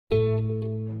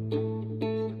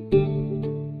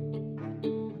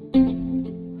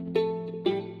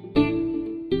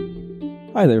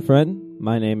Hi there, friend.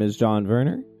 My name is John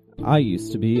Werner. I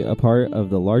used to be a part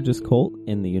of the largest cult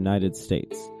in the United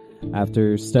States.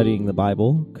 After studying the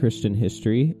Bible, Christian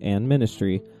history, and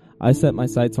ministry, I set my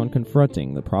sights on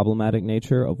confronting the problematic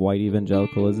nature of white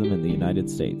evangelicalism in the United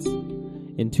States.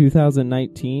 In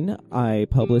 2019, I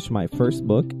published my first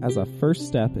book as a first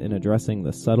step in addressing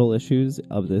the subtle issues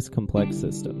of this complex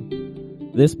system.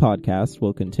 This podcast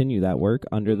will continue that work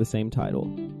under the same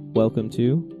title. Welcome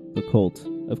to The Cult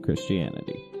of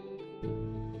Christianity.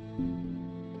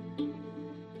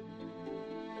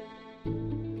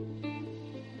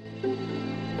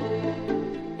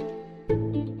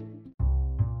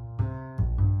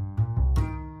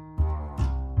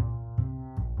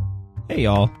 Hey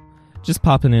y'all, just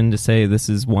popping in to say this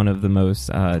is one of the most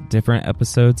different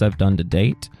episodes I've done to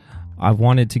date. I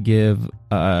wanted to give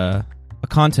a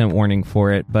content warning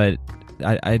for it, but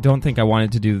I don't think I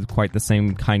wanted to do quite the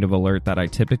same kind of alert that I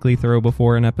typically throw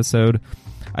before an episode.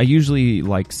 I usually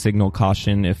signal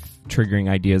caution if triggering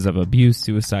ideas of abuse,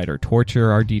 suicide, or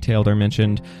torture are detailed or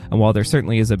mentioned. And while there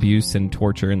certainly is abuse and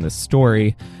torture in this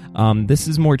story, this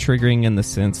is more triggering in the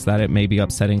sense that it may be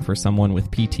upsetting for someone with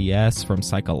PTS from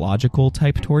psychological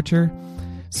type torture.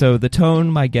 So the tone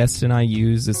my guest and I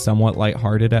use is somewhat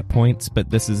lighthearted at points,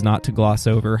 but this is not to gloss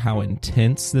over how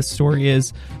intense this story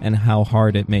is and how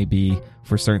hard it may be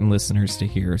for certain listeners to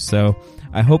hear. So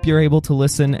I hope you're able to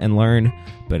listen and learn,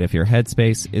 but if your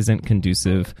headspace isn't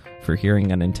conducive for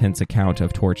hearing an intense account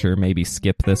of torture, maybe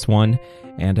skip this one.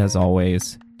 And as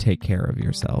always, take care of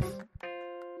yourself.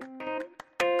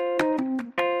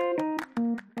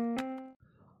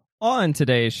 On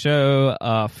today's show,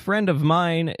 a friend of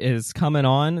mine is coming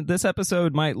on. This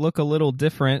episode might look a little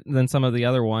different than some of the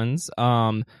other ones,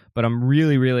 but I'm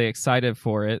really, really excited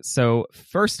for it. So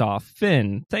first off,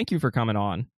 Finn, thank you for coming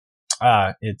on.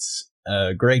 It's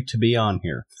great to be on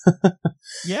here.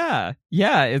 Yeah,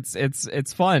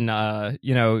 it's fun.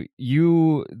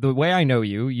 The way I know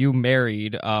you, you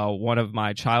married one of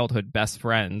my childhood best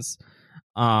friends,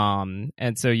 and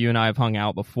so you and I have hung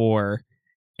out before.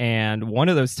 And one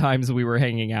of those times we were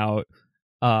hanging out,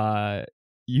 we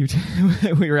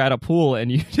were at a pool,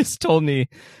 and you just told me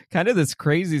kind of this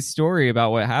crazy story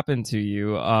about what happened to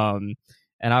you. And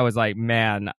I was like,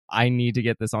 man, I need to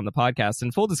get this on the podcast.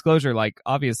 And full disclosure,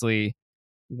 obviously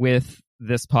with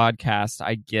this podcast,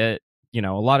 I get, a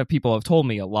lot of people have told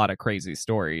me a lot of crazy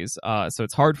stories. So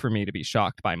it's hard for me to be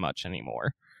shocked by much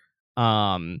anymore.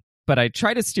 But I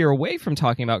try to steer away from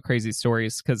talking about crazy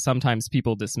stories because sometimes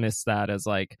people dismiss that as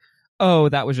oh,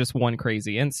 that was just one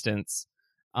crazy instance.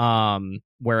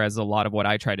 Whereas a lot of what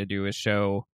I try to do is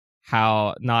show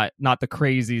how not the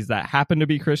crazies that happen to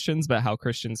be Christians, but how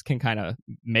Christians can kind of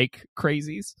make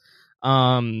crazies.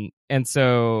 And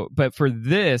so, but for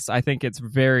this, I think it's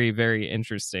very, very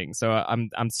interesting. So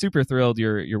I'm super thrilled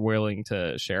you're willing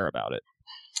to share about it.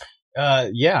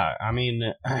 Yeah, I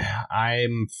mean,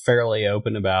 I'm fairly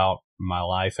open about my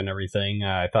life and everything.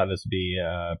 I thought this would be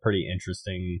a pretty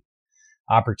interesting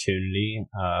opportunity.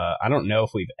 I don't know if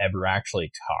we've ever actually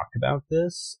talked about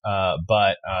this,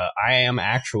 but I am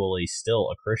actually still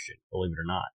a Christian, believe it or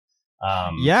not.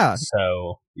 Yeah.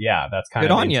 So yeah, that's kind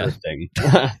Good of on interesting.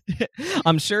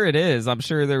 I'm sure it is. I'm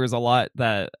sure there was a lot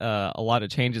of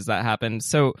changes that happened.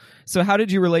 So how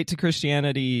did you relate to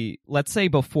Christianity, let's say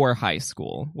before high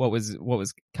school? What was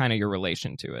kind of your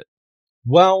relation to it?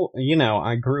 Well,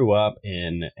 I grew up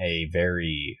in a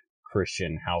very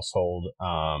Christian household.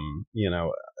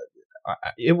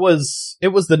 It was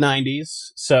the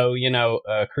 90s. So,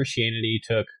 Christianity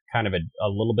took kind of a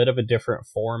little bit of a different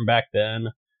form back then.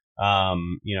 It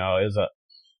was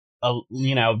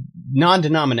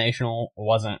non-denominational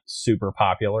wasn't super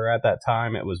popular at that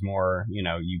time. It was more,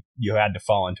 you had to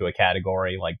fall into a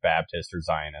category like Baptist or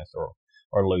Zionist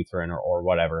or Lutheran or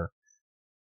whatever.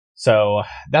 So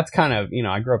that's kind of,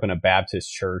 I grew up in a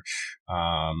Baptist church,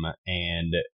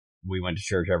 and we went to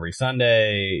church every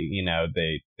Sunday.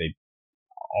 They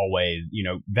always,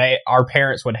 our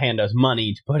parents would hand us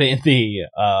money to put in the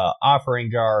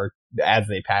offering jar as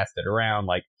they passed it around,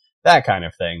 that kind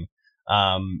of thing.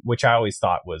 Which I always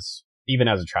thought was, even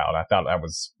as a child, I thought that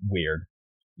was weird.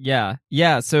 Yeah.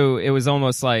 So it was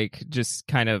almost just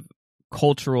kind of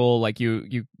cultural.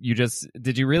 You just,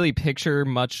 did you really picture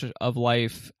much of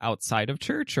life outside of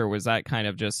church, or was that kind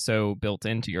of just so built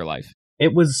into your life? I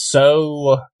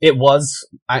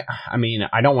mean,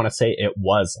 I don't want to say it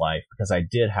was life because I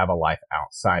did have a life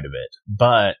outside of it,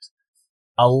 but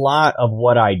a lot of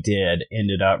what I did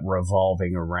ended up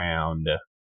revolving around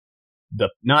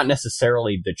not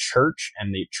necessarily the church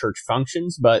and the church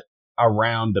functions, but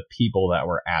around the people that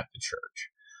were at the church.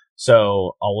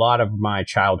 So a lot of my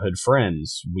childhood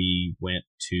friends, we went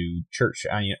to church.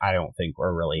 I don't think we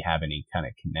really have any kind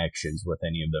of connections with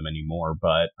any of them anymore,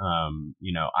 but,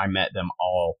 I met them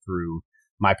all through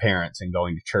my parents and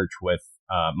going to church with,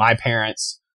 my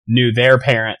parents knew their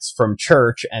parents from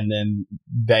church. And then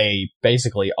they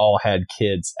basically all had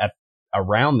kids at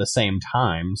around the same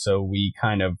time. So we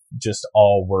kind of just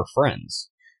all were friends.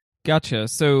 Gotcha.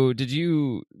 So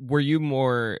were you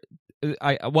more,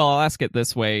 I'll ask it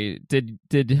this way. Did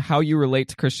how you relate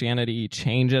to Christianity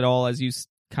change at all as you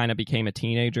kind of became a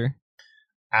teenager?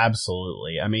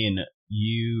 Absolutely. I mean,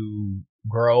 you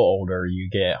grow older, you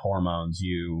get hormones,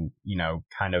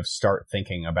 kind of start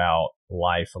thinking about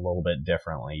life a little bit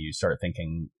differently. You start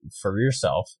thinking for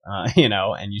yourself,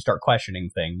 and you start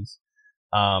questioning things.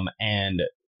 And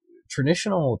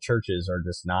traditional churches are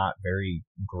just not very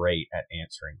great at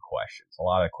answering questions. A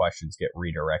lot of questions get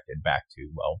redirected back to,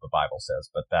 well, the Bible says,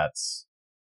 but that's,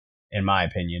 in my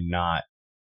opinion, not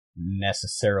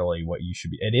necessarily what you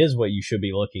should be. It is what you should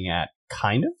be looking at,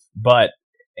 kind of, but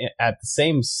at the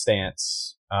same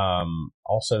stance,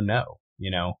 also no.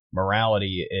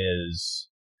 Morality is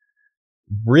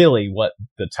really what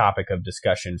the topic of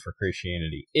discussion for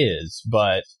Christianity is,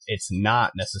 but it's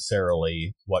not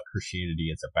necessarily what Christianity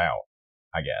is about,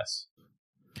 I guess.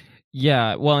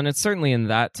 Yeah, well, and it's certainly in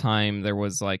that time there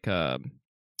was like very,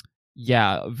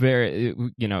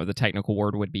 the technical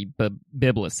word would be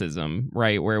biblicism,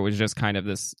 right? Where it was just kind of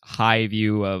this high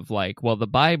view of like, well, the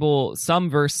Bible, some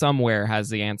verse somewhere has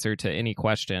the answer to any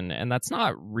question. And that's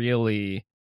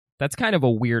kind of a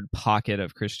weird pocket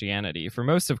of Christianity. For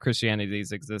most of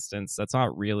Christianity's existence, that's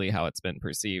not really how it's been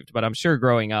perceived. But I'm sure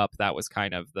growing up, that was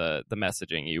kind of the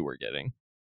messaging you were getting.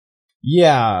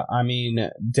 Yeah, I mean,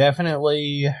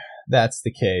 definitely that's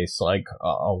the case. Like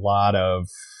a lot of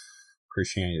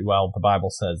Christianity, well, the Bible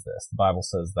says this, the Bible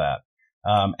says that.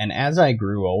 And as I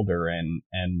grew older and,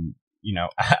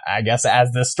 I guess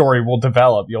as this story will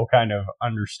develop, you'll kind of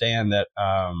understand that,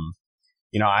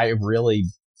 I really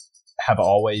have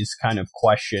always kind of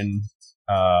questioned,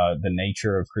 the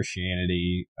nature of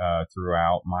Christianity,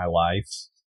 throughout my life.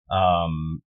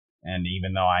 And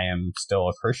even though I am still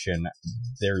a Christian,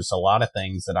 there's a lot of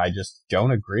things that I just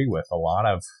don't agree with. A lot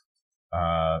of,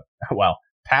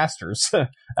 pastors,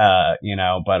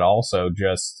 but also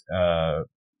just,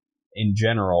 in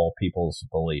general, people's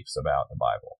beliefs about the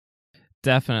Bible.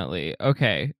 Definitely.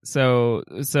 Okay. So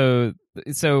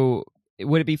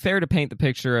would it be fair to paint the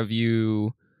picture of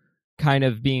you kind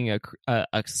of being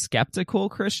a skeptical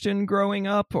Christian growing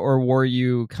up, or were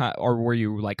you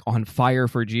like on fire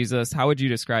for Jesus? How would you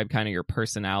describe kind of your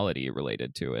personality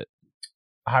related to it?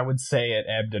 I would say it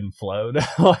ebbed and flowed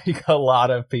like a lot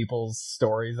of people's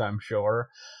stories, I'm sure.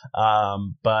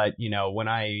 But when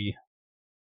I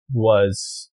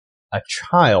was a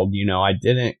child, I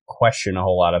didn't question a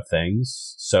whole lot of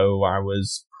things. So I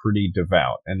was pretty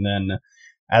devout. And then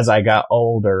as I got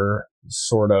older,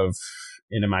 sort of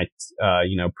into my,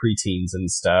 preteens and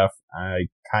stuff, I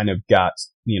kind of got,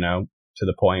 to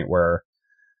the point where,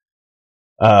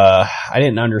 I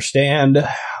didn't understand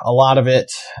a lot of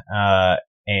it.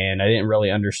 And I didn't really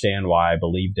understand why I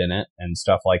believed in it and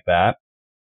stuff like that.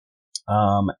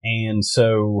 And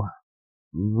so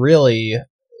really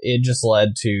it just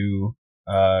led to,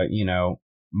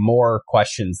 more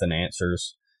questions than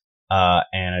answers.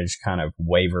 And I just kind of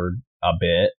wavered a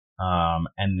bit.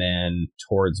 And then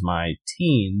towards my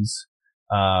teens,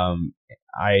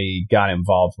 I got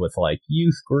involved with like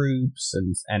youth groups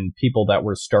and people that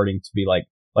were starting to be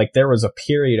like there was a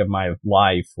period of my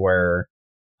life where,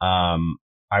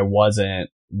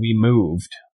 we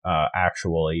moved,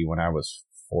 actually when I was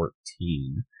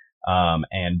 14.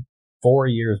 And 4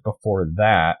 years before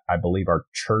that, I believe our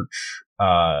church,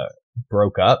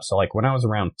 broke up. So like when I was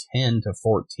around 10 to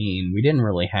 14, we didn't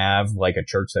really have like a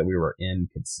church that we were in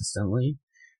consistently.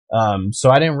 So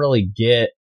I didn't really get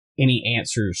any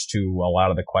answers to a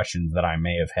lot of the questions that I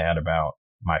may have had about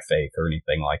my faith or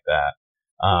anything like that.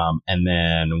 And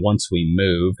then once we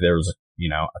moved, there was,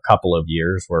 a couple of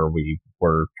years where we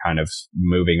were kind of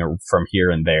moving from here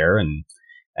and there. And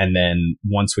then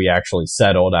once we actually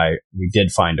settled, we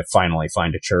did finally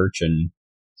find a church, and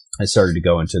I started to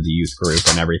go into the youth group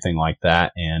and everything like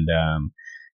that. And,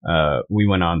 we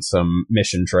went on some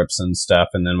mission trips and stuff,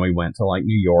 and then we went to like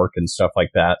New York and stuff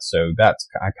like that. So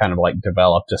I kind of like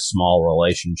developed a small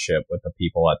relationship with the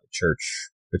people at the church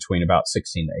between about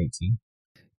 16 to 18.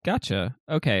 Gotcha.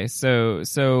 Okay. So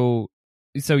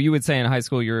you would say in high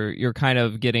school you're kind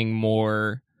of getting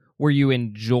more. Were you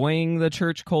enjoying the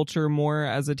church culture more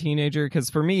as a teenager? Because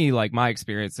for me, like my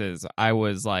experience is I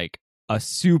was like a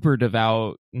super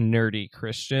devout, nerdy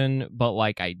Christian, but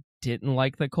like I didn't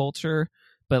like the culture.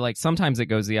 But like sometimes it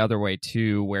goes the other way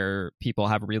too, where people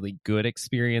have really good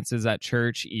experiences at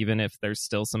church, even if there's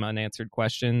still some unanswered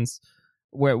questions.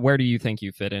 Where do you think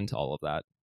you fit into all of that?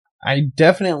 I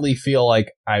definitely feel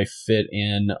like I fit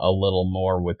in a little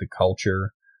more with the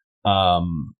culture.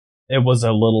 It was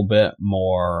a little bit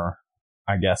more,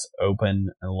 I guess,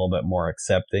 open and a little bit more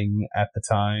accepting at the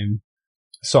time.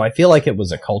 So I feel like it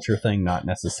was a culture thing, not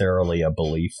necessarily a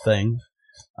belief thing.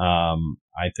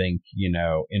 I think,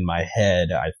 in my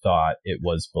head, I thought it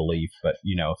was belief, but,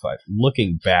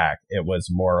 looking back, it was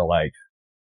more like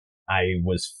I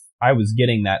was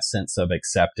getting that sense of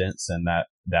acceptance and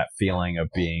that feeling of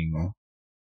being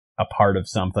a part of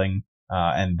something.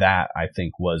 And that I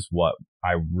think was what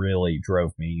I really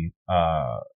drove me,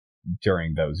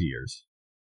 during those years.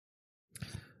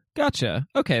 Gotcha.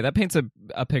 Okay, that paints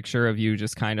a picture of you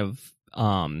just kind of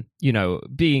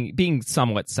being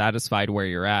somewhat satisfied where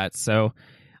you're at. So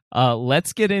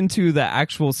let's get into the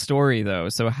actual story though.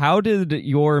 So how did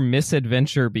your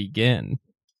misadventure begin?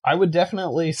 I would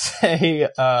definitely say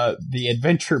the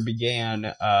adventure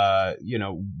began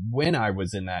when I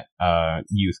was in that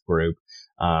youth group.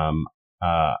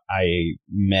 I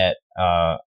met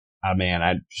a man.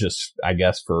 I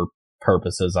guess for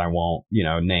purposes, I won't,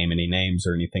 name any names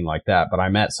or anything like that, but I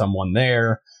met someone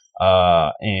there,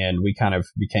 and we kind of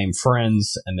became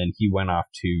friends, and then he went off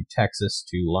to Texas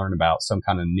to learn about some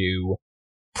kind of new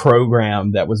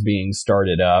program that was being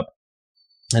started up.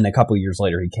 And a couple of years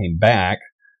later, he came back,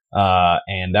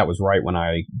 and that was right when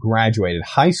I graduated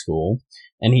high school,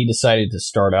 and he decided to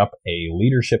start up a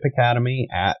leadership academy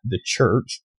at the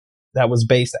church that was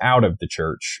based out of the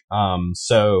church.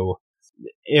 So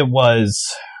it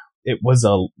was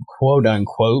a quote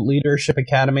unquote leadership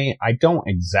academy. I don't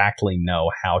exactly know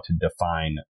how to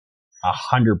define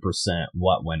 100%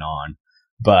 what went on,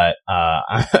 but,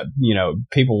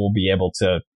 people will be able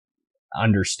to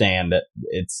understand that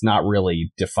it's not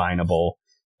really definable.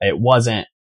 It wasn't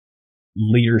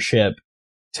leadership.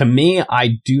 To me,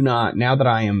 I do not, now that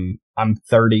I'm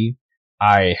 30,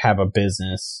 I have a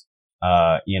business.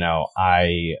 I've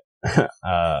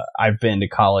been to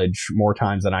college more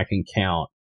times than I can count.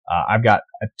 I've got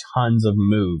tons of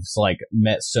moves, like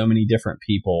met so many different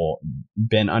people,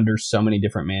 been under so many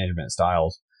different management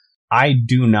styles. I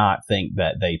do not think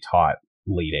that they taught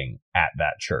leading at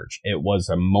that church. It was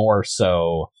a more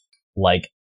so like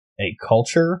a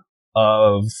culture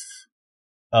of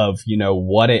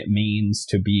what it means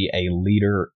to be a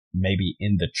leader, maybe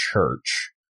in the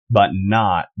church, but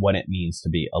not what it means to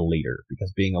be a leader,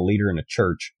 because being a leader in a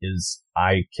church is,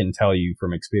 I can tell you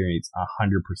from experience,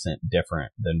 100%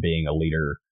 different than being a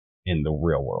leader in the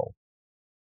real world.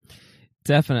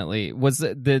 Definitely.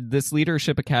 Did this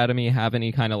leadership academy have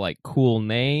any kind of like cool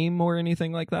name or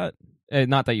anything like that?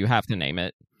 Not that you have to name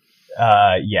it.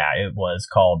 Yeah, it was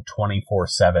called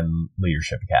 24/7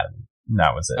 Leadership Academy.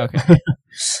 That was it. Okay.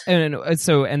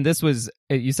 And this was,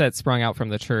 you said, sprung out from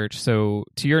the church. So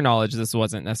to your knowledge, this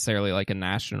wasn't necessarily like a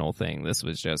national thing. This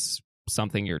was just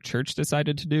something your church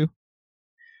decided to do?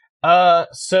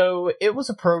 So it was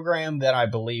a program that I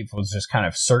believe was just kind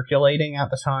of circulating at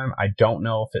the time. I don't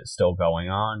know if it's still going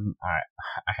on. I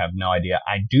have no idea.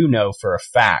 I do know for a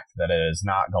fact that it is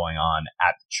not going on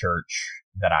at the church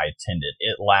that I attended.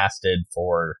 It lasted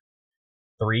for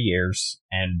 3 years,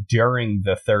 and during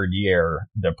the third year,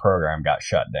 the program got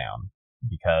shut down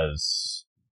because,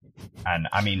 and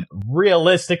I mean,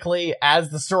 realistically, as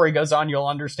the story goes on, you'll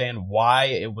understand why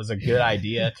it was a good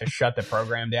idea to shut the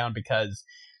program down, because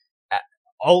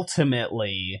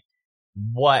ultimately,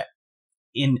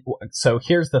 so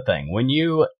here's the thing.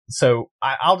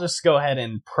 I'll just go ahead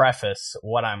and preface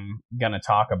what I'm going to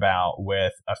talk about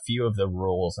with a few of the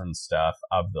rules and stuff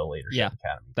of the Leadership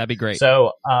Academy. That'd be great.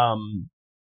 So,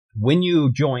 when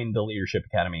you join the Leadership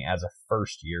Academy as a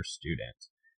first year student,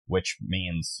 which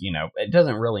means, it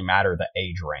doesn't really matter the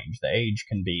age range. The age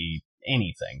can be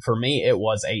anything. For me, it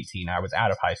was 18. I was out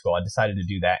of high school. I decided to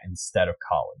do that instead of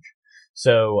college.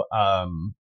 So,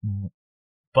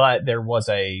 but there was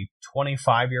a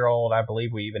 25-year-old, I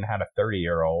believe we even had a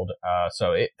 30-year-old.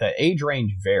 So the age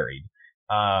range varied.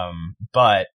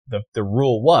 But the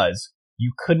rule was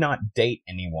you could not date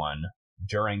anyone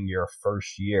during your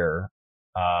first year,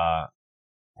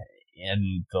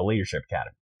 in the Leadership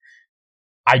Academy.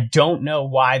 I don't know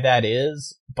why that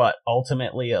is, but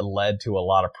ultimately it led to a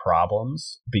lot of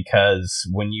problems, because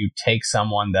when you take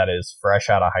someone that is fresh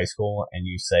out of high school and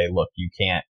you say, look, you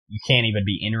can't even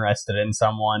be interested in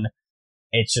someone,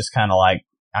 it's just kind of like,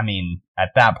 I mean,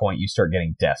 at that point you start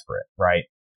getting desperate, right?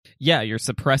 Yeah, you're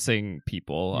suppressing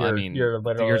people. You're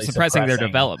literally suppressing their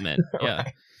development. Yeah.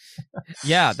 Right.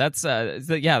 Yeah, that's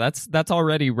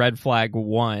already red flag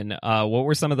one. What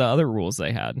were some of the other rules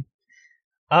they had?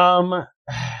 Um,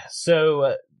 so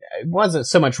it wasn't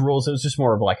so much rules; it was just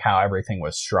more of like how everything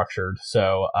was structured.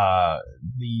 So,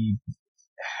 the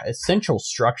essential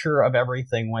structure of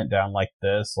everything went down like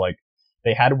this: like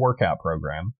they had a workout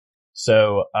program.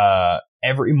 So,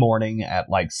 every morning at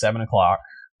like 7 o'clock,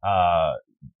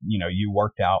 you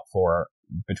worked out for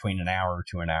between an hour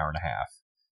to an hour and a half.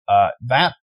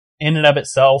 That in and of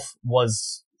itself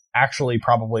was actually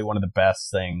probably one of the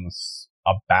best things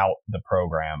about the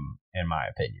program, in my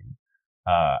opinion.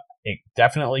 It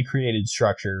definitely created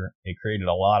structure. It created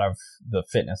a lot of the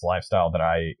fitness lifestyle that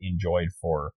I enjoyed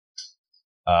for,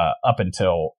 up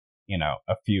until,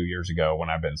 a few years ago when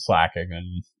I've been slacking,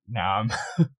 and now I'm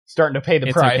starting to pay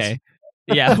the price. Okay.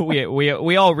 Yeah,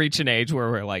 we all reach an age where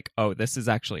we're like, oh, this is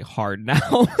actually hard now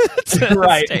to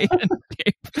Right. stay in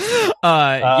shape.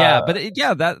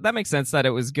 That makes sense that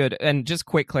it was good. And just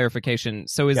quick clarification.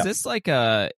 So is this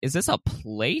a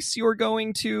place you're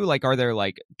going to? Like, are there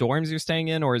like dorms you're staying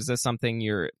in, or is this something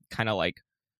you're kind of like,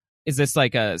 is this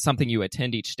like something you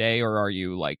attend each day, or are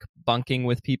you like bunking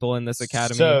with people in this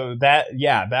academy? So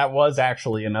that was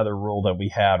actually another rule that we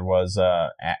had was,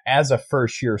 as a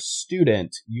first year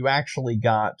student, you actually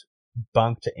got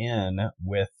bunked in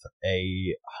with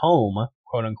a home,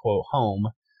 quote unquote home,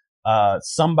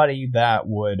 somebody that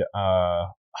would,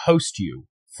 host you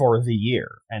for the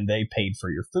year, and they paid for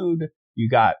your food. You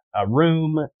got a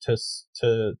room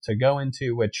to go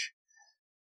into, which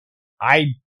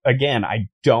I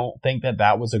don't think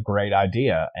that was a great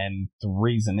idea. And the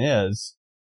reason is,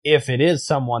 if it is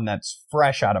someone that's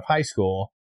fresh out of high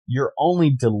school, you're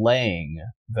only delaying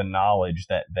the knowledge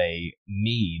that they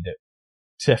need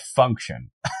to function,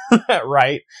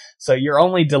 right? So you're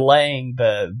only delaying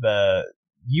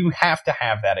you have to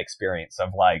have that experience of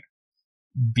like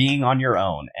being on your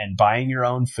own and buying your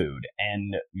own food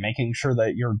and making sure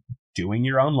that you're doing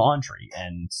your own laundry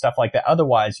and stuff like that.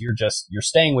 Otherwise, you're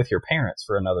staying with your parents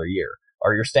for another year,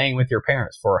 or you're staying with your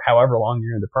parents for however long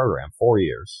you're in the program. 4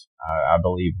 years, I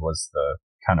believe, was the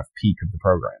kind of peak of the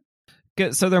program.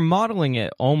 So they're modeling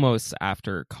it almost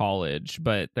after college,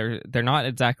 but they're not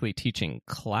exactly teaching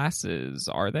classes,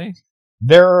 are they?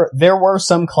 There were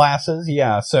some classes,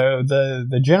 yeah. So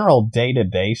the general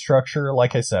day-to-day structure,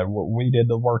 like I said, we did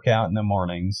the workout in the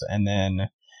mornings, and then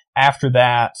after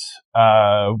that,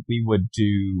 we would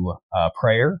do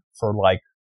prayer for like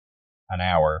an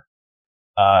hour,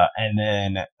 and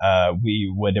then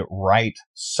we would write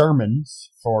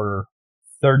sermons for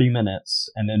 30 minutes,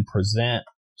 and then present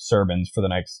sermons for the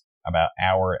next about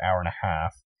hour and a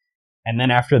half, and then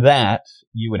after that,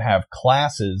 you would have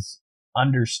classes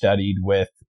understudied with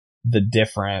the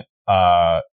different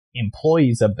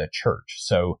employees of the church.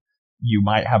 So you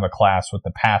might have a class with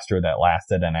the pastor that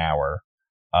lasted an hour.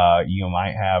 You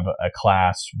might have a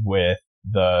class with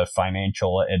the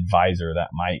financial advisor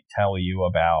that might tell you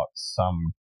about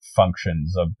some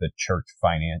functions of the church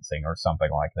financing or something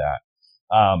like that.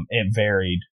 It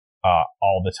varied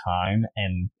all the time,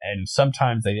 and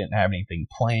sometimes they didn't have anything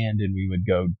planned, and we would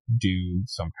go do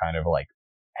some kind of like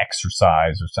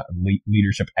exercise or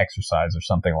leadership exercise or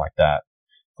something like that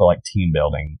for like team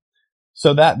building.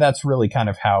 So that's really kind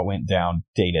of how it went down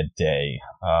day to day.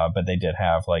 But they did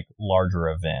have like larger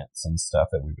events and stuff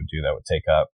that we would do that would take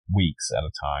up weeks at a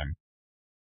time.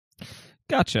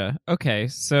 Gotcha. Okay.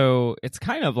 So it's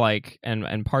kind of like,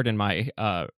 and pardon my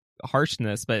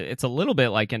harshness, but it's a little bit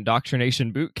like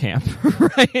indoctrination boot camp,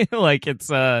 right? Like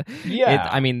it's I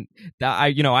mean,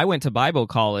 I went to Bible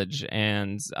college,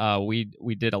 and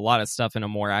we did a lot of stuff in a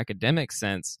more academic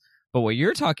sense, but what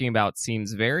you're talking about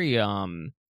seems very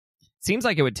seems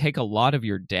like it would take a lot of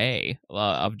your day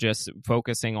of just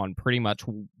focusing on pretty much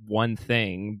one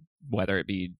thing, whether it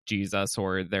be Jesus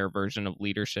or their version of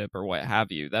leadership or what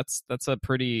have you. That's a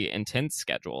pretty intense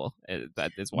schedule.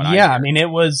 That is what I hear. I mean, it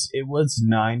was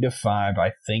 9 to 5.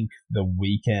 I think the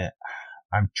weekend,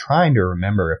 I'm trying to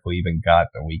remember if we even got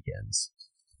the weekends,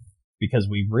 because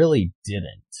we really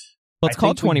didn't. Well, it's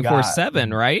called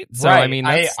 24/7, right? So right. I mean,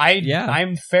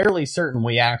 I'm fairly certain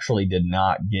we actually did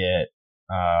not get,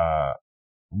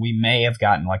 we may have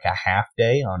gotten like a half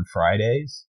day on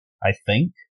Fridays. I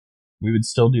think we would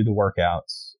still do the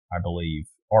workouts, I believe,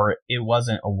 or it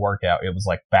wasn't a workout. It was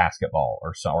like basketball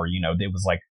or so, or,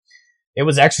 it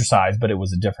was exercise, but it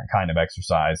was a different kind of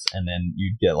exercise. And then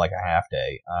you'd get like a half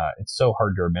day. It's so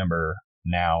hard to remember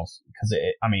now because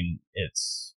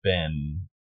it's been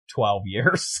 12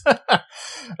 years.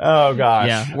 Oh gosh.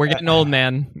 Yeah. We're getting old,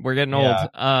 man. We're getting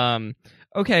old.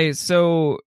 Okay.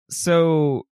 So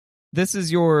this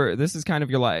is kind of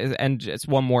your life. And just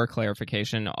one more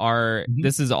clarification: Mhm.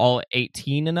 this is all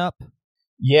 18 and up?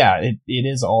 Yeah, it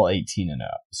is all 18 and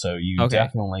up. So you Okay.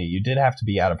 you did have to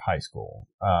be out of high school.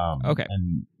 Okay.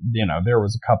 And there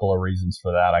was a couple of reasons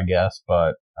for that, I guess,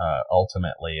 but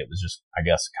ultimately it was just, I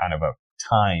guess, kind of a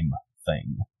time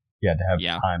thing. You had to have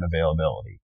Yeah. time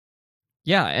availability.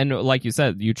 Yeah, and like you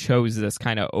said, you chose this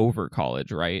kind of over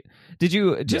college, right? Did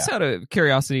you, Yeah. just out of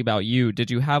curiosity about you, did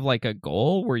you have like a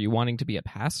goal? Were you wanting to be a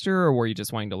pastor, or were you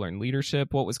just wanting to learn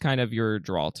leadership? What was kind of your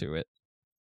draw to it?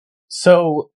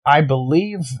 So I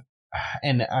believe,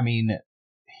 and I mean,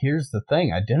 here's the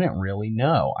thing. I didn't really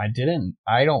know. I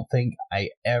don't think I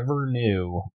ever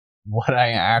knew what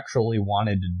I actually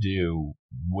wanted to do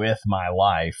with my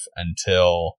life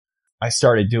until I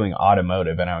started doing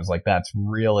automotive. And I was like,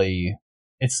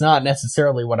 it's not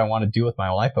necessarily what I want to do with my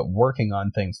life, but working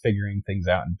on things, figuring things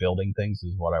out and building things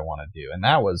is what I want to do. And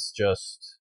that was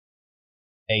just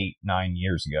 8, 9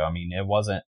 years ago. I mean, it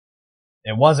wasn't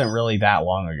really that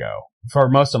long ago. For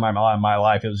most of my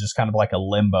life, it was just kind of like a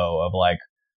limbo of like,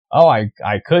 oh, I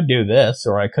could do this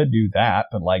or I could do that,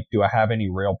 but like, do I have any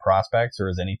real prospects or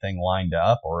is anything lined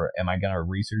up or am I going to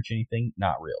research anything?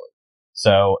 Not really.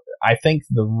 So I think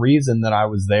the reason that I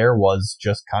was there was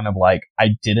just kind of like,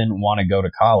 I didn't want to go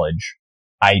to college.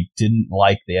 I didn't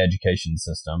like the education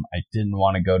system. I didn't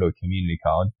want to go to a community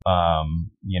college.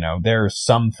 There are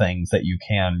some things that you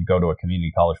can go to a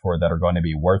community college for that are going to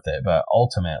be worth it, but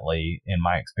ultimately, in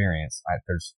my experience,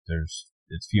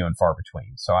 it's few and far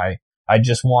between. So I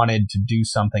just wanted to do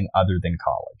something other than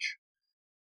college.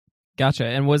 Gotcha.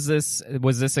 And was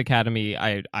this academy?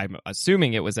 I'm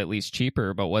assuming it was at least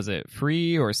cheaper, but was it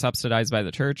free or subsidized by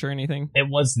the church or anything? It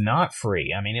was not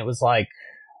free. I mean, it was like,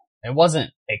 it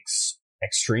wasn't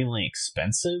extremely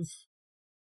expensive.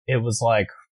 It was like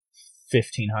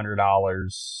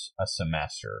 $1,500 a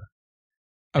semester.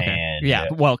 Okay. And Yeah.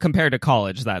 Well, compared to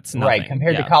college, that's nothing. right,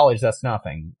 compared to college, that's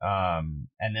nothing. And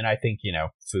then I think,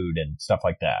 food and stuff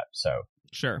like that. So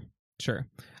Sure.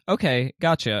 Okay,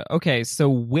 gotcha. Okay, so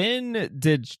when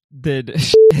did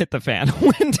hit the fan?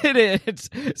 When did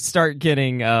it start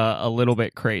getting a little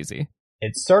bit crazy?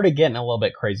 it started getting a little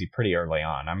bit crazy pretty early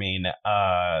on. I mean,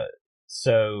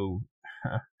 so,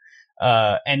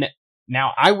 and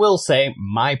now I will say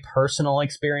my personal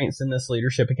experience in this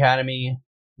leadership academy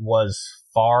was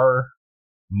far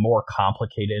more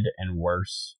complicated and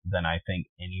worse than I think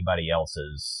anybody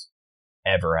else's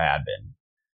ever had been.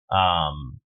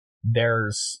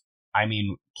 There's, I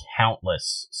mean,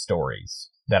 countless stories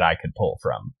that I could pull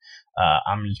from.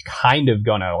 I'm kind of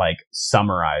gonna like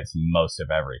summarize most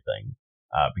of everything,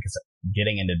 because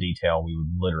getting into detail, we would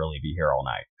literally be here all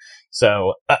night.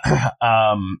 So,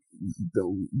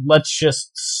 let's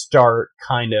just start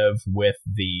kind of with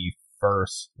the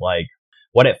first, like,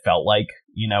 what it felt like,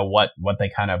 what they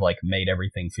kind of like made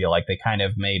everything feel like. They kind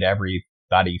of made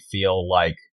everybody feel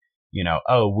like,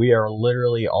 oh, we are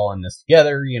literally all in this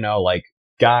together, like,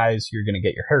 guys, you're going to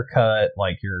get your hair cut,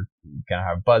 like, you're going to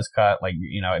have a buzz cut, like,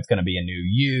 it's going to be a new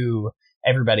you.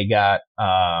 Everybody got,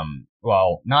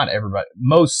 well, not everybody,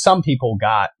 some people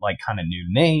got like kind of new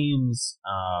names,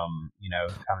 kind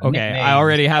of Okay, nicknames. I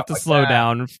already have to like slow that.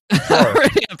 down. I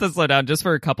already have to slow down just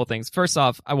for a couple things. First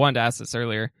off, I wanted to ask this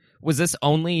earlier. Was this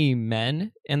only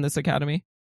men in this academy?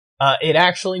 It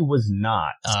actually was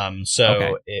not.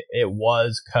 Okay. It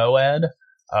was co-ed.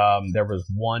 There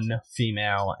was one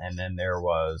female and then there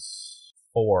was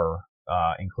 4,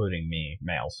 including me,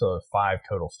 male. So 5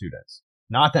 total students.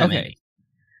 Not that many.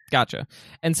 Gotcha.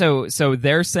 And so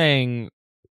they're saying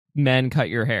men cut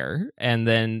your hair, and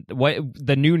then what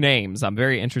the new names? I'm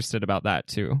very interested about that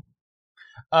too.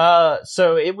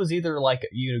 So it was either like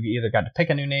you either got to pick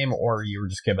a new name or you were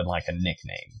just given like a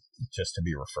nickname just to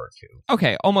be referred to.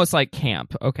 Okay, almost like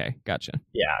camp. Okay, gotcha.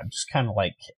 Yeah, just kind of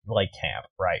like camp,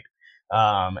 right?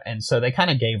 And so they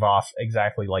kind of gave off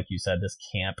exactly like you said, this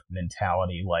camp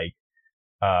mentality, like,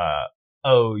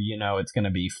 oh, it's going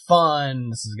to be fun.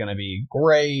 This is going to be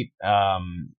great.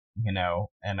 And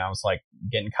I was like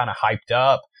getting kind of hyped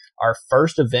up. Our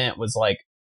first event was like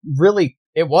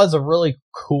it was a really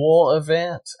cool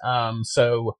event.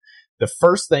 So the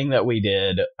first thing that we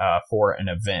did, for an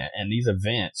event, and these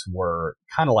events were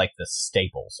kind of like the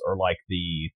staples or like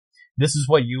this is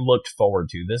what you looked forward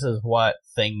to. This is what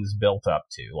things built up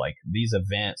to. Like, these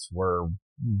events were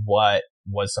what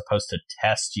was supposed to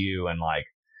test you and like,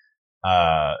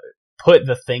 put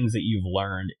the things that you've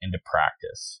learned into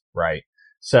practice, right?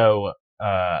 So,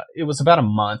 it was about a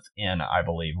month in, I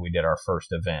believe, we did our first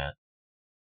event.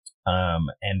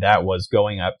 And that was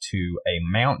going up to a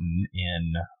mountain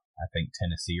in, I think,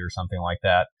 Tennessee or something like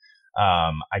that.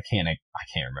 I can't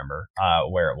remember,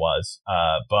 where it was.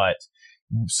 But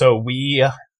so we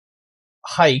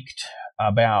hiked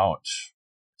about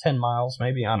 10 miles,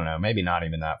 maybe, I don't know, maybe not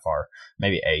even that far,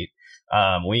 maybe 8.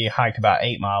 We hiked about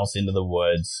 8 miles into the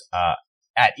woods.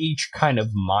 At each kind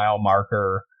of mile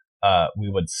marker, we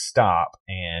would stop,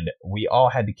 and we all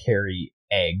had to carry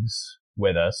eggs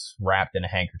with us wrapped in a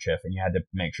handkerchief, and you had to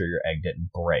make sure your egg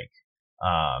didn't break,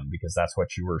 because that's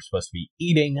what you were supposed to be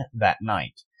eating that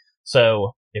night.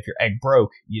 So if your egg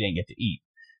broke, you didn't get to eat.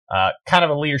 Kind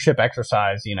of a leadership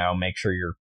exercise, make sure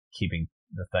you're keeping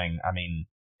the thing. I mean,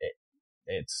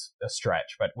 it's a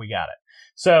stretch, but we got it.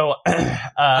 So,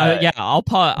 yeah, I'll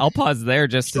pause there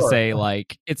just sure. to say,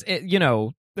 like,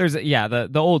 there's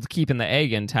the old keeping the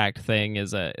egg intact thing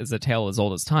is a tale as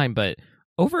old as time, but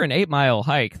over an 8-mile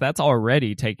hike, that's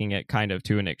already taking it kind of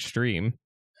to an extreme.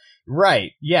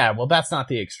 Right. Yeah. Well, that's not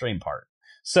the extreme part.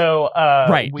 So,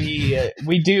 right.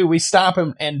 we stop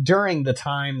them, and during the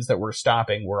times that we're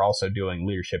stopping, we're also doing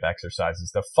leadership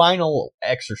exercises. The final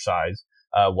exercise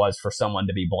was for someone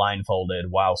to be blindfolded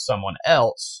while someone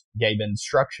else gave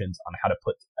instructions on how to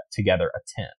put together a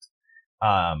tent.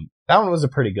 That one was a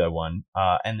pretty good one.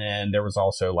 And then there was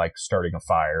also like starting a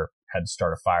fire. Had to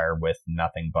start a fire with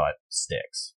nothing but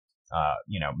sticks.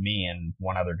 Me and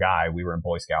one other guy, we were in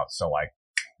Boy Scouts, so like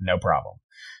no problem.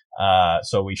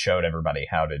 So we showed everybody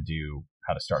how to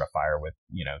start a fire with,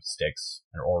 sticks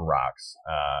or rocks,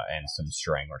 and some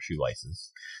string or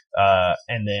shoelaces.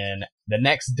 And then the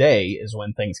next day is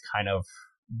when things kind of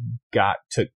got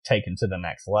taken to the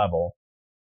next level.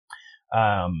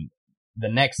 The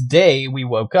next day we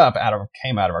woke up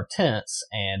came out of our tents,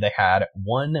 and they had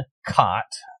one cot,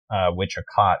 which a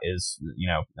cot is,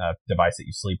 a device that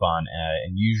you sleep on,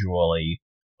 and usually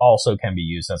also can be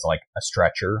used as like a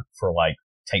stretcher for like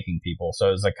taking people. So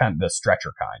it was like kind of the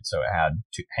stretcher kind. So it had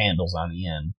 2 handles on the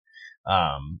end.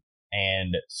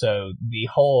 And so the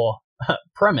whole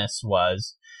premise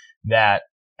was that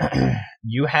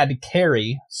you had to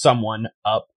carry someone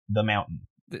up the mountain.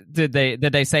 Did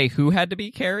they say who had to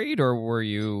be carried, or were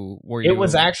you? It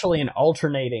was actually an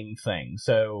alternating thing.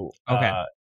 So, okay.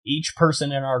 Each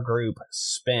person in our group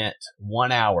spent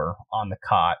 1 hour on the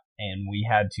cot, and we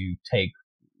had to take,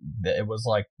 it was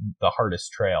like the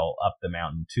hardest trail up the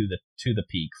mountain to the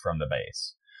peak from the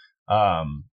base.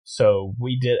 So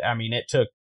we did, I mean, it took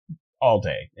all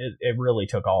day. It really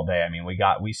took all day. I mean,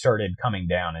 we started coming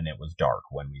down, and it was dark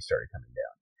when we started coming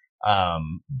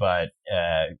down. But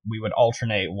we would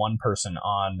alternate one person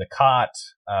on the cot,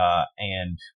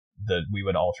 and we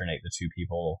would alternate the 2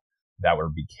 people that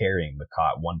would be carrying the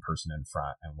cot, one person in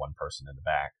front and one person in the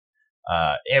back.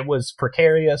 It was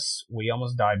precarious. We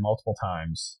almost died multiple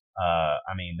times.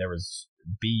 I mean, there was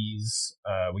bees.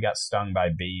 We got stung by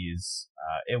bees.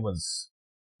 It was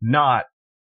not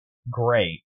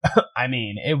great. I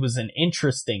mean, it was an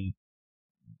interesting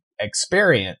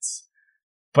experience,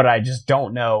 but I just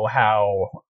don't know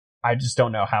how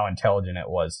intelligent it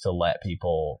was to let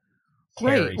people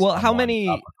carry. Right. Well, how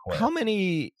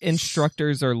many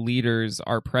instructors or leaders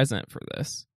are present for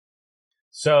this?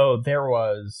 So there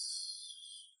was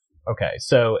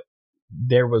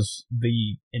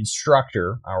the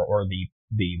instructor or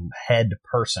the head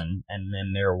person, and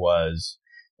then there was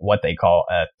what they call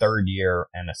a third year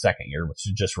and a second year, which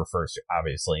just refers to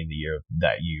obviously the year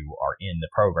that you are in the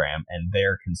program, and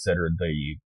they're considered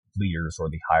the leaders or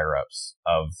the higher ups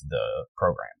of the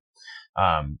program.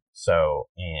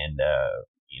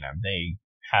 They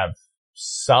have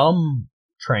some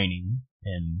training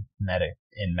in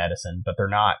medicine, but they're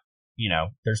not,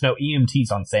 there's no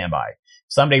EMTs on standby. If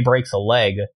somebody breaks a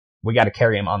leg, we got to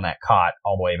carry him on that cot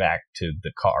all the way back to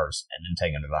the cars and then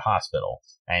take him to the hospital.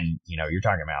 And, you're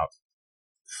talking about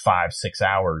 5-6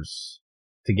 hours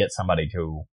to get somebody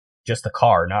to just the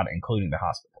car, not including the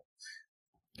hospital.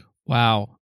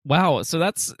 Wow. So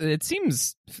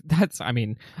I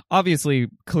mean, obviously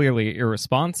clearly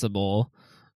irresponsible,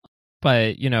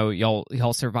 but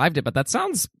y'all survived it, but that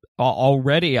sounds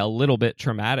already a little bit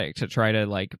traumatic to try to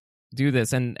like do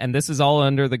this, and this is all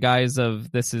under the guise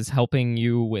of this is helping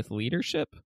you with leadership.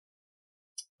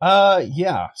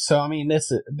 Yeah. So I mean, this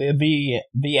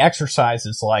the exercise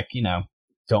is like,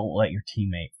 don't let your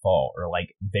teammate fall, or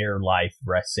like their life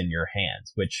rests in your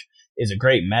hands, which is a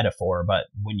great metaphor. But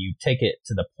when you take it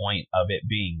to the point of it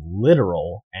being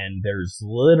literal, and there's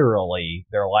literally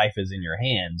their life is in your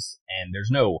hands, and there's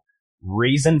no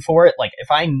reason for it. Like if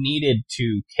I needed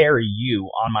to carry you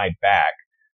on my back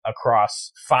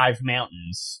across 5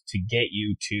 mountains to get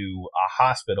you to a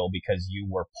hospital because you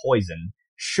were poisoned,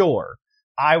 sure,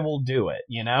 I will do it,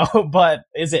 but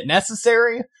is it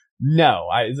necessary? No.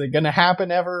 Is it going to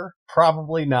happen ever?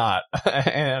 Probably not.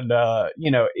 And,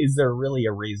 is there really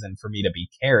a reason for me to be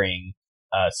carrying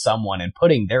someone and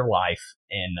putting their life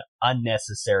in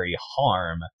unnecessary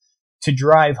harm to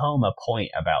drive home a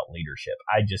point about leadership?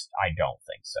 I don't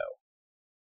think so.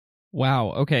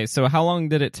 Wow. Okay. So how long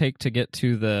did it take to get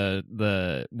to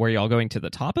the were y'all going to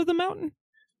the top of the mountain?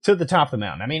 To the top of the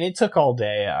mountain. I mean, it took all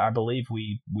day. I believe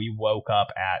we woke up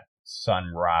at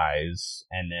sunrise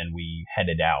and then we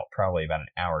headed out probably about an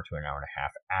hour to an hour and a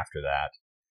half after that.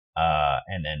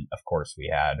 And then of course we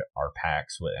had our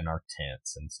packs and our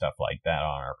tents and stuff like that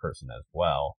on our person as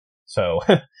well. So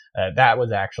that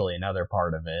was actually another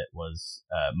part of it was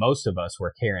most of us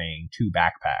were carrying 2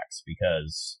 backpacks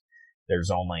because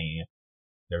there's only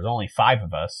 5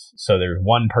 of us. So there's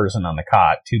 1 person on the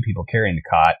cot, 2 people carrying the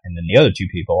cot, and then the other 2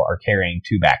 people are carrying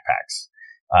 2 backpacks.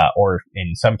 Or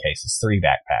in some cases, 3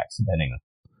 backpacks, depending.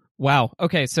 Wow.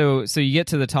 Okay. So you get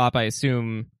to the top, I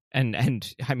assume,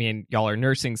 and I mean, y'all are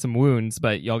nursing some wounds,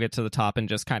 but y'all get to the top and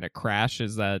just kind of crash.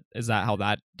 Is that how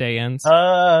that day ends?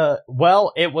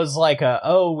 Well, it was like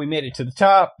we made it to the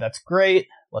top. That's great.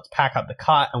 Let's pack up the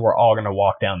cot and we're all going to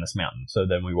walk down this mountain. So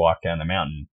then we walked down the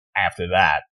mountain after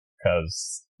that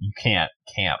because you can't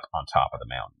camp on top of the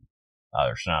mountain.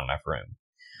 There's not enough room.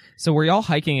 So were y'all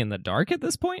hiking in the dark at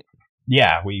this point?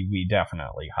 Yeah, we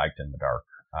definitely hiked in the dark.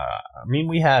 I mean,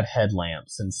 we had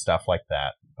headlamps and stuff like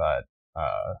that, but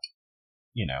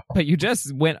But you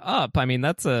just went up. I mean,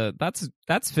 that's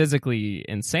physically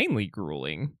insanely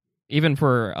grueling, even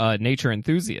for a nature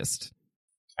enthusiast.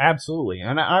 Absolutely,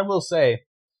 and I will say,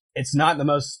 it's not the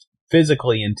most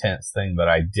physically intense thing that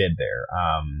I did there.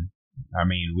 I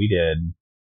mean,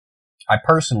 I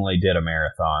personally did a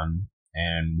marathon,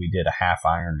 and we did a half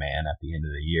Ironman at the end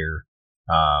of the year.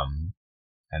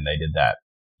 And they did that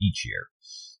each year.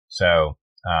 So,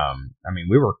 I mean,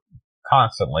 we were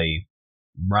constantly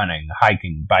running,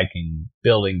 hiking, biking,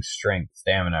 building strength,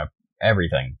 stamina,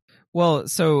 everything. Well,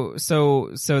 so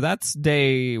that's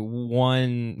day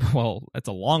 1. Well, it's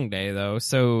a long day though.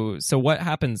 So what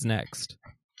happens next?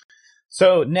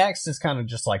 So next is kind of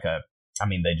just like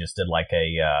they just did like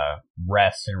a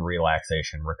rest and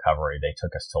relaxation recovery. They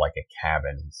took us to like a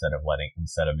cabin instead of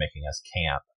making us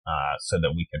camp, so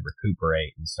that we could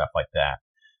recuperate and stuff like that.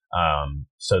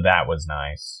 So that was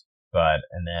nice.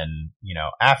 And then,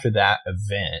 after that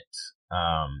event,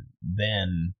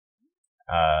 then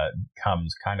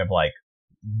comes kind of like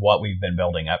what we've been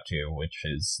building up to, which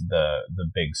is the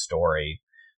big story,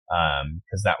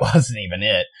 because that wasn't even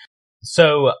it.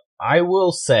 So I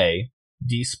will say,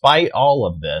 despite all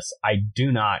of this, I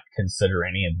do not consider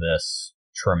any of this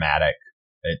traumatic.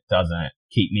 It doesn't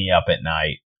keep me up at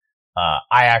night.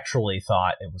 I actually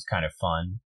thought it was kind of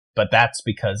fun, but that's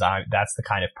because that's the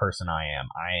kind of person I am.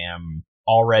 I am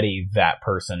already that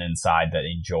person inside that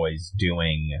enjoys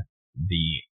doing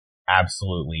the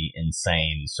absolutely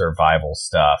insane survival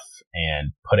stuff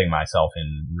and putting myself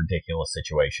in ridiculous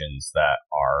situations that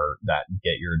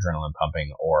get your adrenaline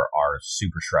pumping or are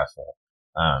super stressful.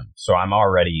 So I'm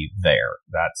already there.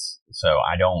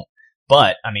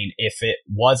 But I mean, if it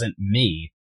wasn't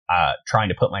me, trying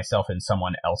to put myself in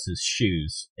someone else's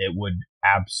shoes, it would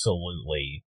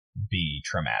absolutely be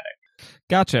traumatic.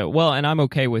 Gotcha. Well, and I'm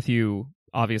okay with you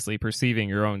obviously perceiving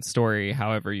your own story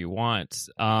however you want.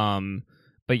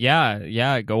 But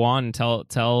yeah, go on.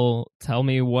 Tell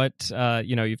me what,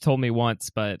 you've told me once,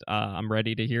 but I'm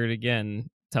ready to hear it again.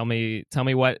 Tell me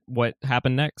what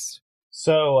happened next.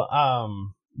 So,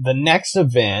 the next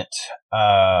event,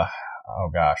 oh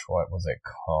gosh, what was it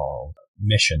called?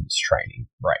 Missions training.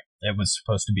 Right. It was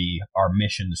supposed to be our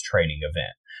missions training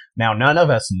event. Now, none of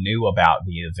us knew about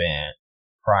the event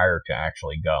prior to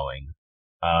actually going.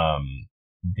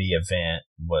 The event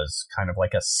was kind of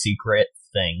like a secret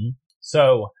thing.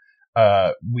 So,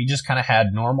 we just kind of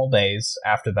had normal days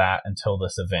after that until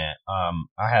this event.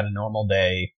 I had a normal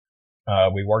day.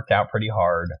 We worked out pretty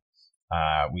hard.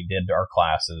 We did our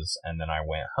classes and then I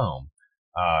went home.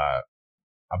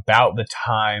 About the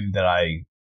time that I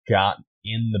got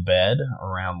in the bed,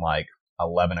 around like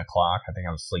 11 o'clock, I think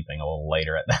I was sleeping a little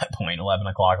later at that point, 11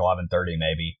 o'clock, 11:30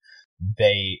 maybe,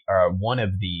 one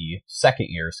of the second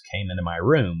years came into my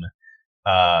room,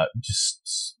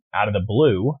 just out of the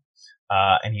blue,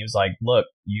 and he was like, look,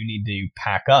 you need to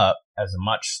pack up as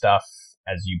much stuff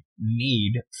as you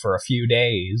need for a few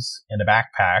days in a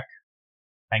backpack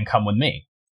and come with me.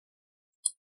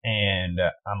 And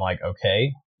I'm like,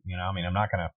 okay, I'm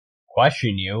not going to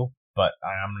question you, but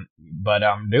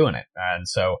I'm doing it. And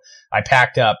so I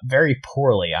packed up very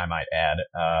poorly, I might add,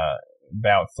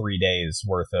 about 3 days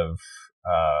worth of,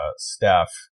 stuff,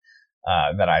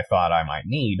 that I thought I might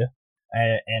need.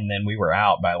 And then we were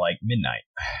out by like midnight.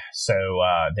 So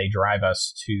they drive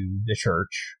us to the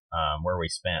church where we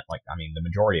spent the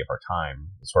majority of our time.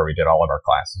 It's where we did all of our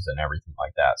classes and everything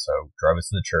like that. So drove us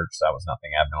to the church. That was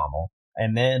nothing abnormal.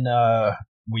 And then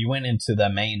we went into the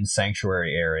main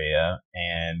sanctuary area,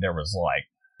 and there was like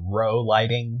row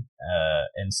lighting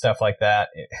and stuff like that.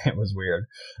 It was weird.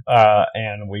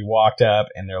 And we walked up,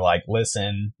 and they're like,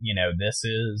 listen, this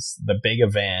is the big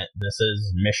event. This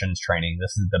is missions training.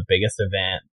 This is the biggest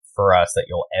event for us that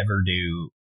you'll ever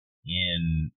do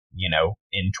in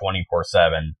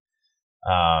 24/7.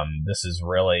 This is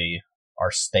really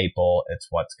our staple. It's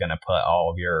what's going to put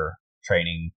all of your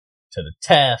training to the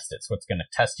test. It's what's going to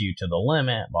test you to the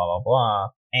limit, blah, blah, blah.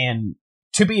 And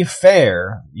to be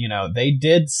fair, they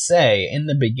did say in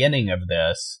the beginning of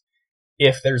this,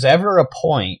 if there's ever a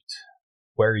point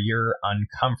where you're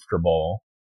uncomfortable,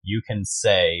 you can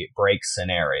say break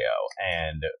scenario,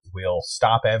 and we'll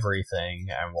stop everything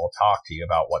and we'll talk to you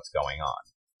about what's going on.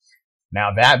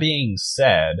 Now, that being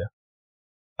said,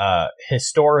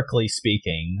 historically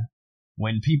speaking,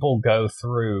 when people go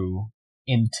through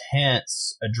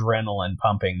intense adrenaline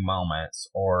pumping moments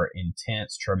or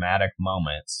intense traumatic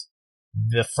moments,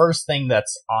 the first thing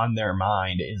that's on their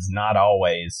mind is not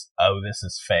always, oh, this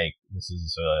is fake. This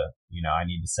is I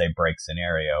need to say break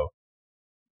scenario.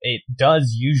 It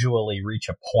does usually reach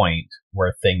a point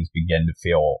where things begin to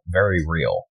feel very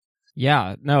real.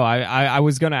 Yeah, no, I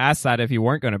was going to ask that if you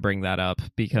weren't going to bring that up,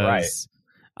 because,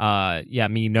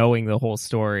 me knowing the whole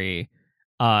story,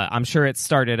 I'm sure it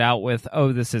started out with,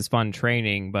 oh, this is fun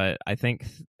training, but I think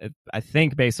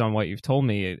based on what you've told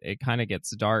me, it kind of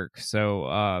gets dark.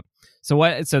 So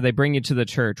they bring you to the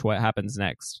church. What happens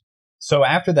next? So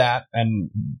after that, and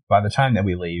by the time that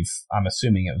we leave, I'm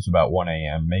assuming it was about 1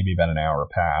 a.m., maybe about an hour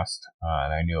passed,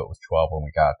 and I knew it was 12 when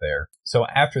we got there. So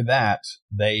after that,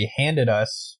 they handed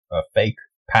us fake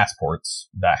passports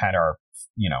that had our,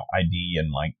 ID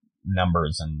and like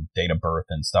numbers and date of birth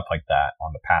and stuff like that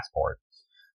on the passport.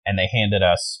 And they handed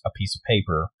us a piece of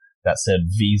paper that said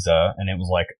visa, and it was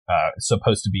like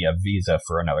supposed to be a visa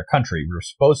for another country. We were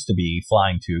supposed to be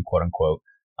flying to, quote unquote,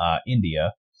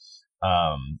 India,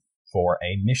 for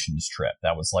a missions trip.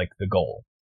 That was like the goal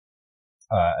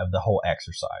of the whole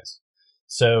exercise.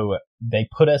 So they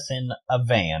put us in a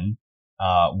van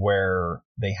where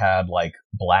they had like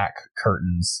black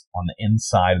curtains on the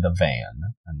inside of the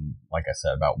van. And like I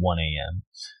said, about 1 a.m.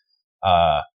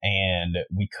 And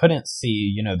we couldn't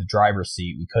see, the driver's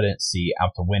seat. We couldn't see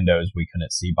out the windows. We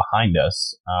couldn't see behind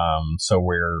us. So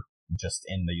we're just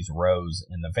in these rows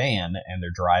in the van, and they're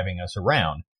driving us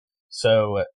around.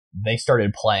 So they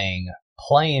started playing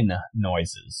plane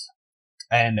noises.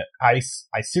 And I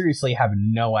seriously have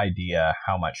no idea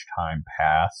how much time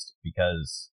passed,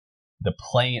 because the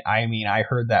plane, I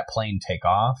heard that plane take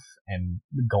off and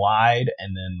glide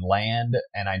and then land,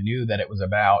 and I knew that it was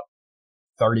about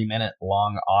 30-minute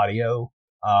long audio,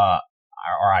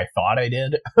 or I thought I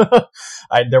did.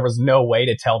 There was no way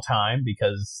to tell time,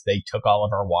 because they took all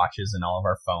of our watches and all of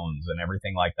our phones and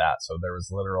everything like that. So there was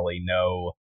literally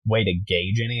no way to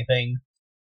gauge anything.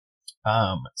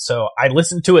 So I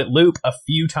listened to it loop a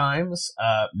few times,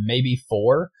 maybe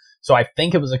 4. So I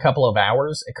think it was a couple of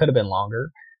hours. It could have been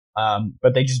longer.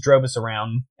 But they just drove us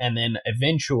around, and then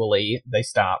eventually they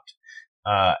stopped,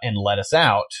 and let us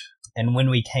out. And when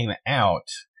we came out,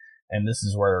 and this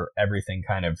is where everything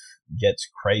kind of gets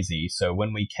crazy. So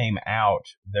when we came out,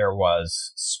 there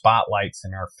was spotlights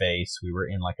in our face. We were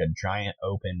in like a giant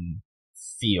open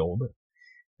field.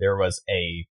 There was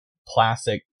a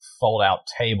plastic fold-out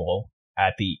table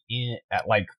at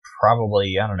like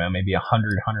probably, I don't know, maybe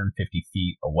 100, 150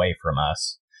 feet away from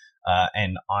us.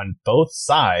 And on both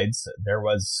sides, there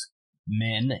was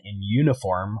men in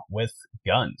uniform with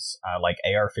guns, like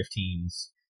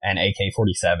AR-15s and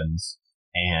AK-47s.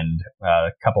 And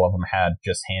a couple of them had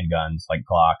just handguns, like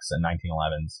Glocks and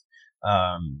 1911s.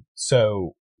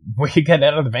 So we get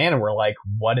out of the van and we're like,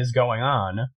 what is going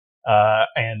on?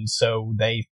 And so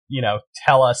they,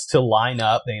 tell us to line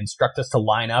up. They instruct us to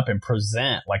line up and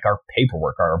present like our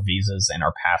paperwork, our visas and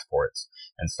our passports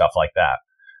and stuff like that.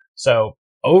 So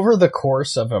over the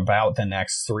course of about the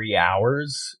next 3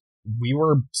 hours, we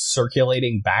were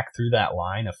circulating back through that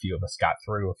line. A few of us got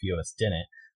through, a few of us didn't.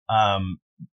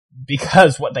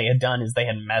 Because what they had done is they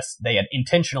had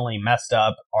intentionally messed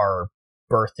up our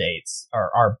birth dates,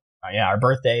 our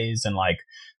birthdays and like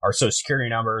our social security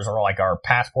numbers or like our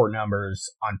passport numbers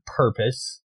on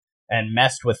purpose, and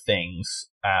messed with things,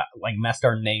 like messed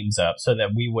our names up so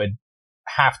that we would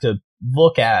have to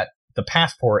look at the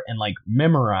passport and like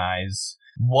memorize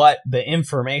what the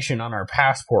information on our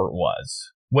passport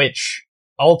was, which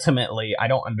ultimately, I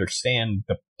don't understand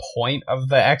the point of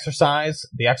the exercise.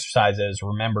 The exercise is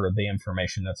remember the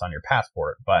information that's on your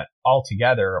passport. But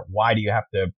altogether, why do you have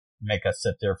to make us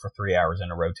sit there for 3 hours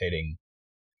in a rotating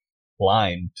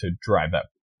line to drive that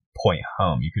point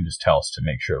home? You can just tell us to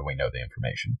make sure we know the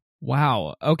information.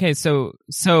 Wow. Okay. So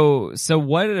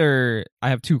what are? I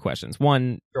have two questions.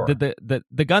 One, Sure.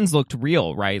 the guns looked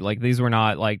real, right? Like these were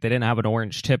not like they didn't have an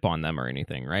orange tip on them or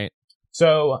anything, right?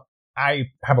 So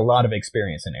I have a lot of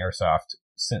experience in airsoft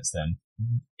since then.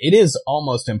 It is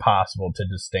almost impossible to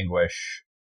distinguish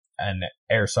an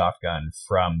airsoft gun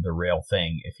from the real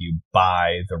thing if you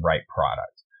buy the right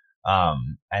product.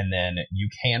 And then you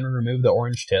can remove the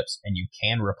orange tips and you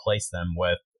can replace them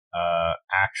with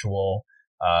actual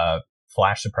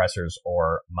flash suppressors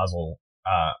or muzzle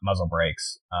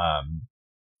brakes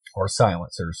or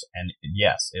silencers. And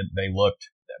yes, they looked.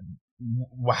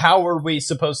 How were we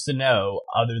supposed to know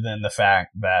other than the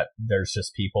fact that there's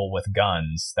just people with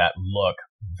guns that look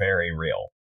very real?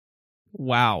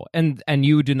 Wow. And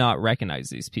you did not recognize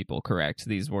these people, correct?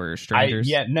 These were strangers?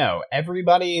 No.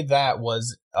 Everybody that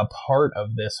was a part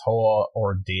of this whole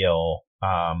ordeal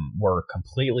were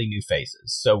completely new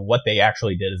faces. So what they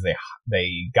actually did is they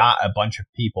got a bunch of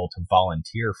people to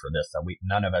volunteer for this that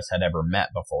none of us had ever met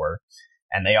before.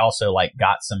 And they also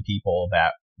got some people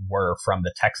that were from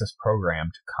the Texas program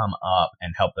to come up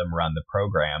and help them run the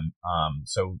program.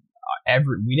 So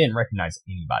we didn't recognize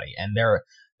anybody. And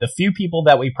the few people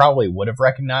that we probably would have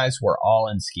recognized were all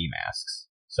in ski masks.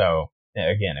 So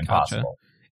again, impossible.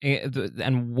 Gotcha.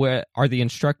 And what are the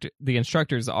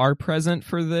instructors are present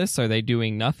for this? Are they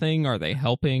doing nothing? Are they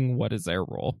helping? What is their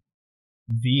role?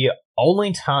 The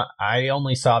only time I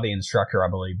only saw the instructor, I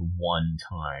believe, one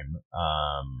time.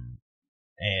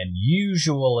 And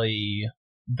usually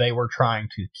they were trying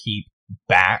to keep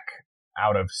back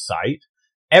out of sight.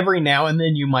 Every now and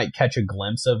then you might catch a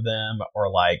glimpse of them,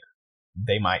 or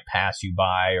they might pass you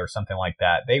by or something like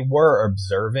that. They were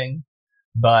observing,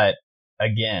 but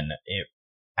again,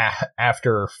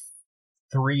 after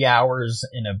 3 hours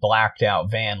in a blacked out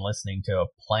van listening to a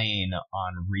plane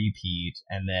on repeat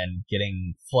and then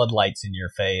getting floodlights in your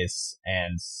face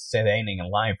and standing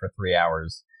in line for 3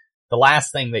 hours, the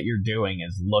last thing that you're doing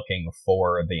is looking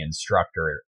for the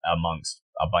instructor amongst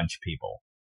a bunch of people.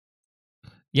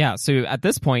 Yeah, so at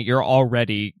this point you're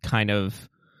already kind of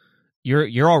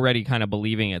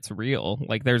believing it's real.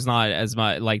 Like there's not as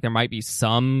much, there might be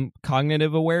some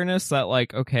cognitive awareness that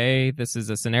okay, this is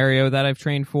a scenario that I've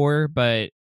trained for,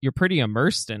 but you're pretty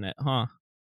immersed in it, huh?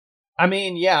 I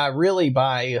mean, yeah, really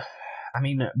by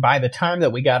the time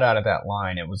that we got out of that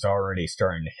line, it was already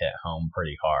starting to hit home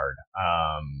pretty hard.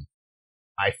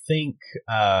 I think,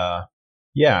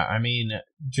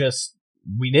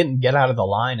 we didn't get out of the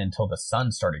line until the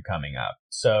sun started coming up.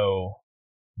 So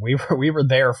we were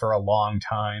there for a long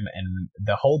time, and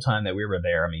the whole time that we were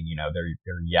there,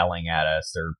 they're yelling at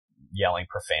us, they're yelling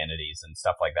profanities and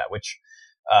stuff like that, which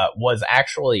was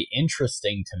actually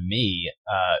interesting to me.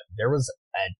 There was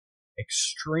an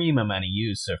extreme amount of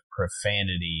use of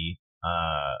profanity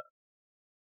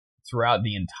throughout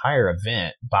the entire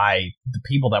event by the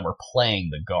people that were playing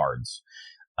the guards,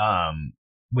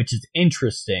 which is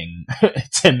interesting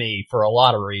to me for a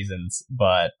lot of reasons.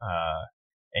 But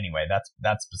anyway,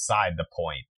 that's beside the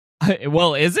point.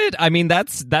 Well, is it?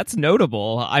 That's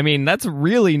notable. That's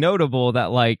really notable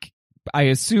that I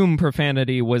assume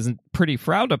profanity was pretty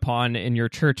frowned upon in your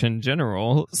church in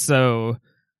general. So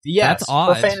yes, that's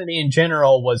odd. Profanity in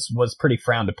general was pretty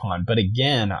frowned upon. But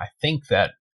again, I think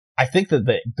that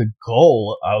the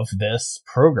goal of this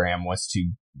program was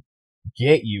to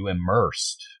get you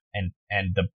immersed, and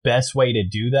the best way to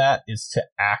do that is to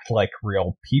act like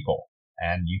real people.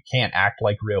 And you can't act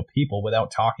like real people without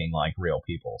talking like real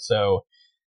people. So,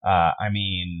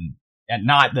 and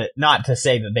not to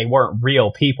say that they weren't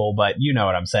real people, but you know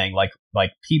what I'm saying, like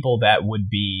people that would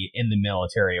be in the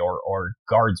military or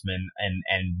guardsmen,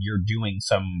 and you're doing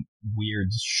some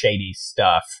weird shady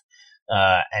stuff,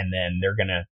 and then they're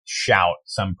gonna shout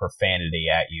some profanity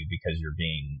at you because you're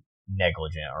being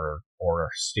negligent or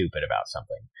stupid about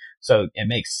something. So it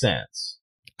makes sense.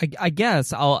 I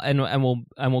guess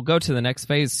we'll go to the next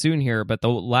phase soon here, but the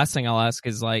last thing I'll ask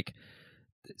is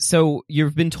so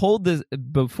you've been told this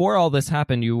before all this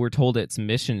happened, you were told it's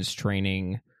missions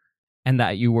training and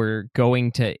that you were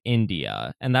going to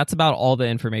India, and that's about all the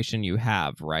information you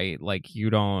have, right?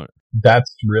 You don't.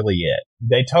 That's really it.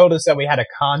 They told us that we had a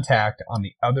contact on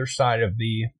the other side of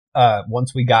the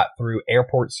once we got through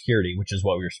airport security, which is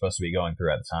what we were supposed to be going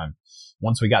through at the time.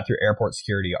 Once we got through airport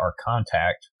security, our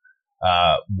contact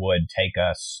would take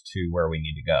us to where we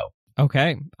need to go.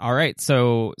 Okay. All right.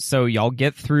 So y'all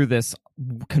get through this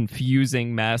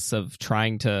confusing mess of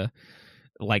trying to,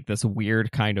 like, this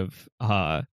weird kind of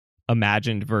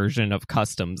imagined version of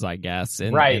customs, I guess,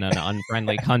 in Right. an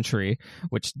unfriendly country,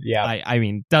 which Yeah. I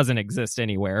mean doesn't exist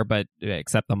anywhere, but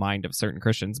except the mind of certain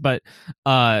Christians. But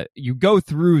you go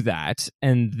through that,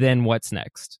 and then what's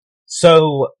next?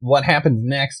 So what happens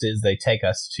next is they take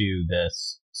us to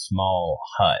this small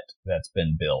hut that's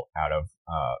been built out of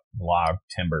log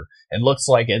timber. It looks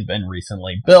like it's been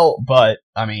recently built, but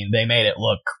I mean, they made it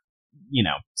look,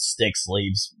 stick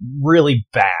sleeves, really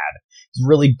bad. It's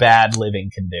really bad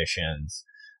living conditions.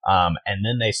 And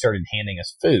then they started handing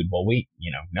us food. Well,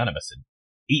 none of us had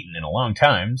eaten in a long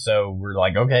time, so we're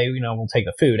like, okay, we'll take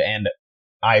the food. And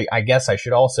I guess I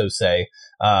should also say,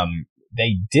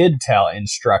 they did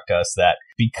instruct us that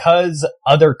because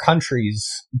other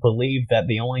countries believe that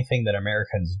the only thing that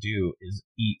Americans do is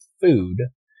eat food,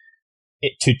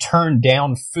 to turn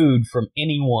down food from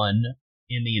anyone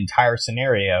in the entire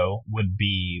scenario would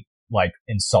be like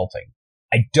insulting.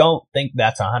 I don't think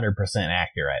that's 100%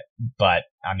 accurate, but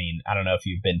I mean, I don't know if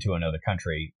you've been to another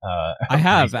country. I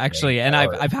have actually, and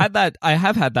I've had that. I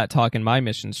have had that talk in my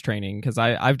missions training because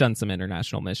I've done some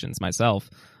international missions myself,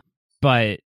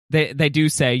 but they do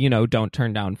say, don't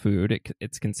turn down food.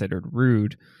 It's considered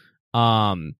rude.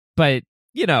 But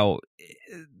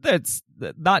that's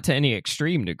not to any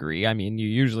extreme degree. I mean, you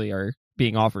usually are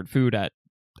being offered food at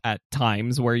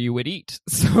times where you would eat,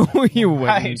 so you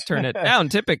wouldn't turn it down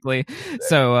typically.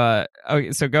 So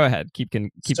okay, so go ahead, keep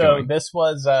going. So this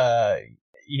was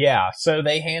so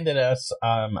they handed us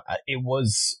it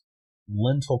was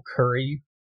lentil curry,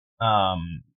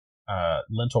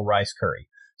 lentil rice curry.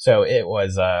 So it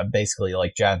was basically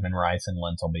like jasmine rice and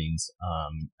lentil beans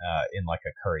in like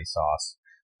a curry sauce.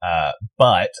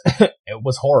 But it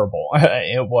was horrible.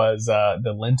 It was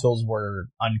the lentils were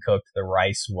uncooked, the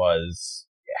rice was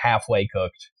halfway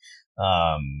cooked.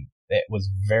 It was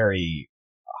very,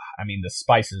 the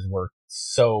spices were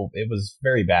it was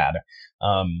very bad.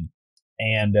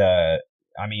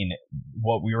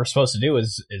 What we were supposed to do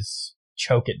is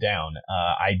choke it down.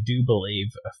 I do believe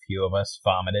a few of us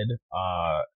vomited,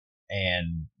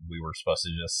 and we were supposed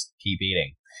to just keep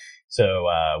eating. So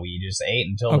we just ate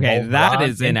until okay, the bowl that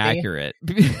is empty. Inaccurate.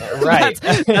 Right.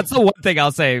 That's the one thing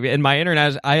I'll say. In my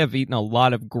I have eaten a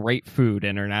lot of great food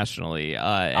internationally,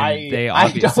 and they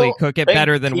obviously cook it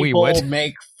better than we would. People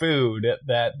make food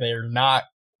that they're not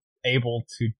able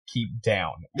to keep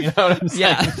down. You know what I'm saying?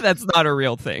 Yeah, that's not a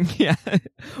real thing. Yeah.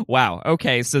 Wow.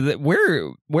 Okay, so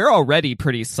we're already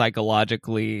pretty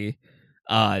psychologically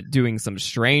doing some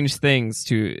strange things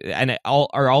and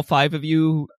are all five of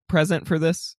you present for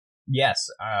this? Yes,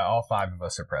 all five of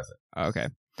us are present.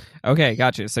 Okay,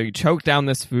 gotcha. So you choke down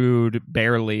this food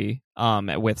barely,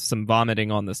 with some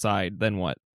vomiting on the side. Then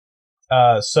what?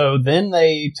 So then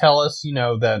they tell us,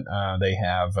 that they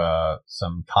have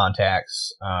some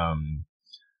contacts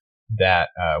that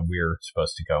we're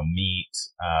supposed to go meet.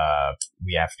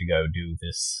 We have to go do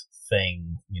this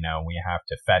thing. We have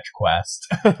to fetch quest.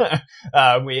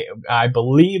 I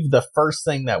believe the first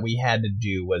thing that we had to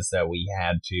do was that we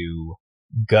had to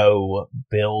go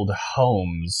build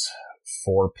homes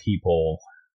for people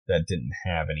that didn't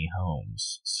have any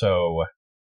homes. So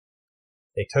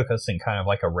they took us in kind of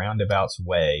like a roundabouts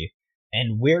way,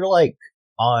 and we're like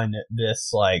on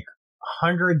this like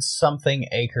 100-something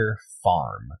acre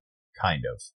farm, kind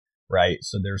of, right?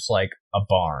 So there's like a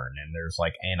barn, and there's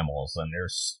like animals, and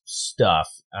there's stuff,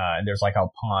 and there's like a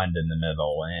pond in the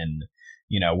middle, and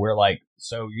we're like,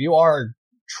 so you are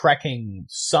trekking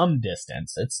some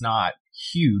distance. It's not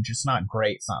huge, it's not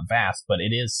great, it's not vast, but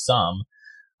it is some.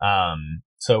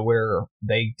 So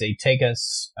they take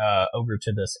us over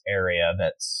to this area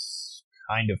that's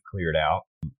kind of cleared out,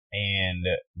 and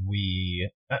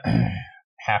we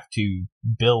have to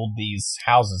build these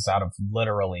houses out of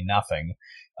literally nothing.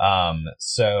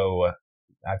 So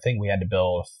I think we had to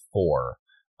build 4.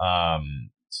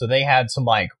 So they had some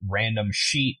like random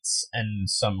sheets and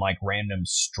some like random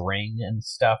string and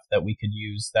stuff that we could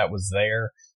use that was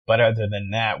there. But other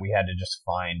than that, we had to just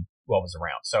find what was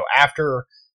around. So after,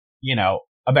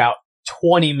 about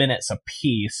 20 minutes a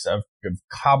piece of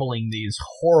cobbling these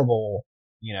horrible,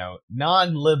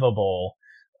 non-livable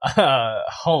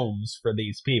homes for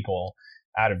these people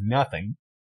out of nothing,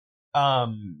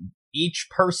 each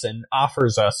person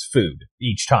offers us food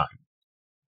each time.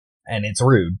 And it's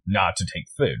rude not to take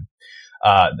food.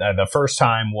 The first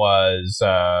time was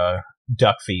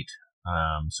duck feet.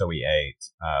 So we ate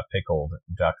pickled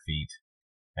duck feet.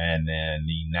 And then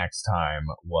the next time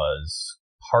was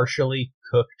partially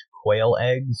cooked quail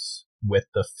eggs with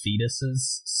the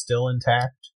fetuses still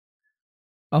intact.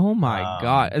 Oh my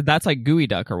god, that's like gooey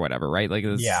duck or whatever, right? Like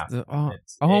this. Yeah,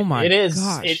 My it is.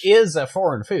 gosh, It is a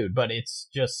foreign food, but it's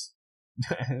just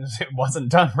it wasn't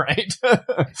done right.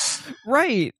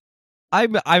 right.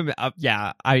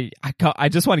 Yeah. I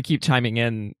just want to keep chiming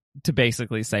in to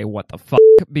basically say what the fuck,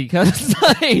 because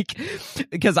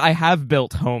because I have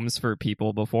built homes for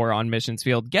people before on Missions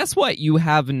Field. Guess what? You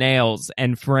have nails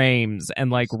and frames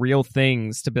and like real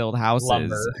things to build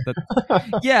houses.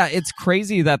 Yeah, it's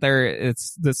crazy that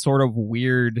it's this sort of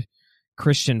weird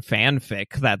Christian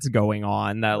fanfic that's going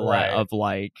on that of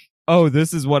like, oh,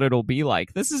 this is what it'll be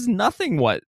like. This is nothing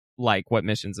what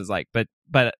Missions is like, but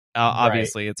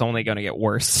obviously it's only going to get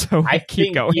worse. So I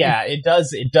keep going. Yeah, it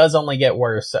does only get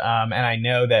worse. And I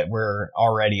know that we're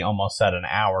already almost at an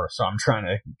hour, so I'm trying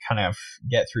to kind of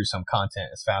get through some content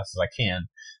as fast as I can.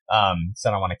 So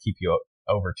I don't want to keep you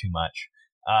over too much.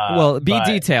 Well, be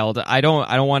detailed. I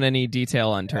don't want any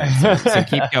detail unturned. So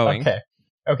keep going.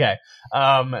 Okay.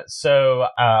 So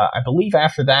I believe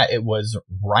after that it was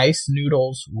rice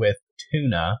noodles with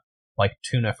tuna, like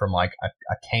tuna from like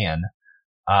a can.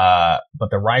 But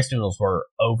the rice noodles were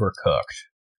overcooked.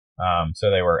 So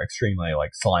they were extremely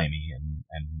like slimy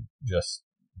and just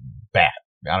bad.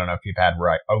 I don't know if you've had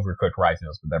overcooked rice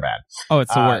noodles, but they're bad. Oh,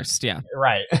 it's the worst. Yeah.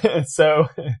 Right. So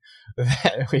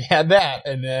we had that.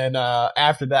 And then,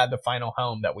 after that, the final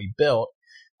home that we built,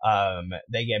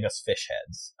 they gave us fish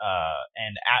heads.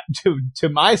 And to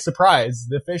my surprise,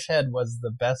 the fish head was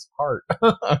the best part.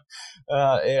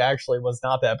 It actually was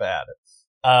not that bad.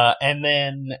 And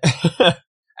then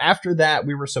after that,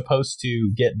 we were supposed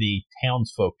to get the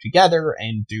townsfolk together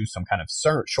and do some kind of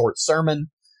short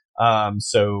sermon.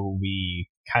 So we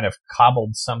kind of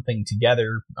cobbled something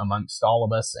together amongst all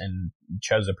of us and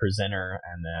chose a presenter.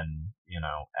 And then,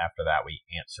 after that, we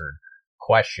answered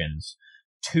questions,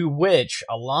 to which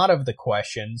a lot of the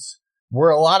questions were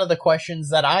a lot of the questions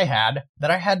that I had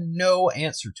no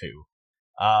answer to.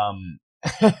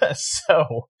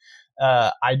 So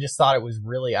I just thought it was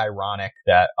really ironic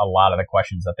that a lot of the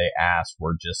questions that they asked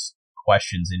were just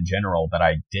questions in general that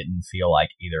I didn't feel like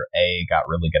either A, got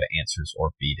really good answers,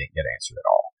 or B, didn't get answered at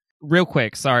all. Real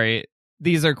quick, sorry.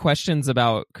 These are questions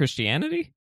about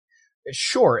Christianity?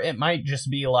 Sure, it might just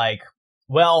be like,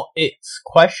 well, it's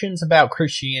questions about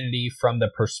Christianity from the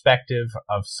perspective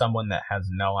of someone that has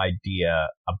no idea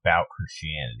about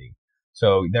Christianity.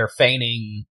 So they're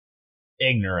feigning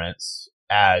ignorance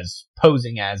as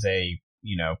posing as a,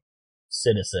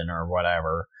 citizen or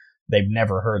whatever. They've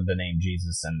never heard the name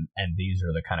Jesus, and these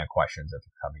are the kind of questions that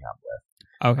they're coming up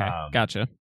with. Okay, gotcha.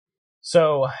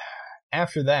 So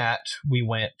after that, we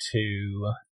went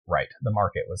to, the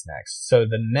market was next. So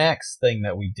the next thing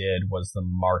that we did was the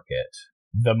market.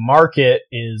 The market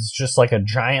is just like a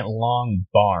giant long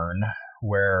barn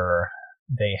where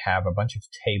they have a bunch of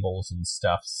tables and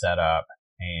stuff set up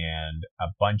and a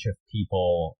bunch of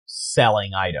people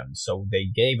selling items. So they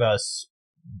gave us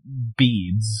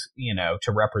beads,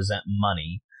 to represent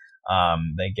money.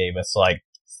 They gave us like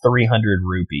 300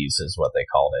 rupees is what they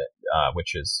called it,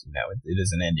 which is, it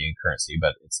is an Indian currency,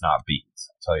 but it's not beads.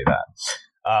 I'll tell you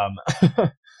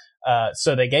that.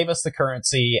 So they gave us the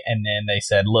currency, and then they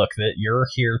said, look, that you're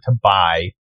here to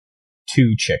buy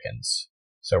 2 chickens.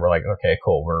 So we're like, okay,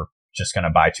 cool. We're just going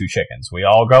to buy 2 chickens. We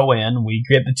all go in, we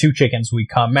get the 2 chickens, we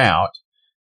come out.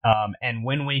 And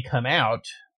when we come out,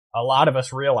 a lot of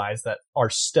us realize that our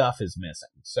stuff is missing.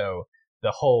 So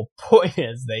the whole point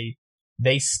is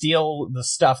they steal the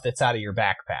stuff that's out of your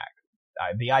backpack.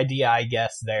 The idea, I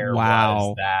guess, there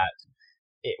was that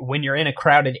when you're in a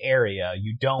crowded area,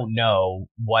 you don't know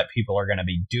what people are going to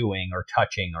be doing or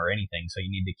touching or anything, so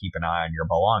you need to keep an eye on your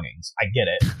belongings. I get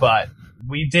it, but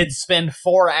we did spend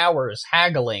 4 hours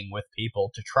haggling with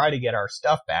people to try to get our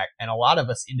stuff back, and a lot of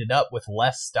us ended up with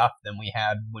less stuff than we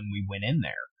had when we went in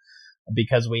there,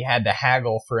 because we had to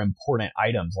haggle for important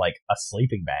items like a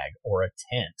sleeping bag or a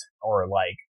tent or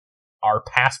like our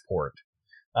passport.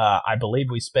 I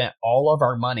believe we spent all of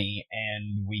our money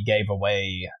and we gave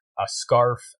away a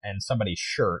scarf and somebody's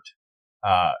shirt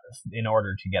in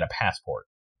order to get a passport.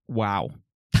 Wow.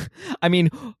 I mean,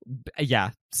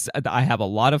 yeah, I have a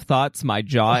lot of thoughts. My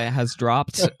jaw has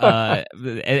dropped.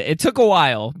 It took a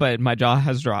while, but my jaw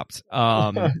has dropped.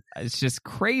 It's just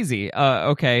crazy.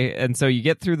 Okay, and so you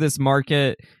get through this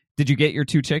market. Did you get your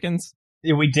 2 chickens?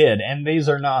 Yeah, we did, and these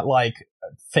are not like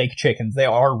fake chickens. They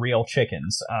are real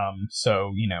chickens.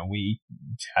 So, we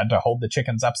had to hold the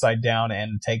chickens upside down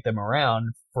and take them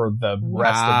around for the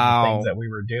rest of the things that we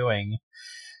were doing.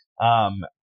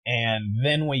 And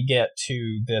then we get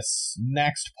to this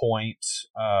next point,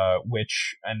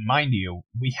 which, and mind you,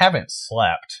 we haven't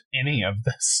slept any of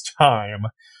this time.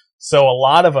 So a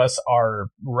lot of us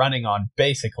are running on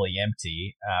basically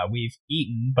empty. We've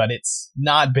eaten, but it's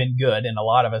not been good, and a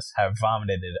lot of us have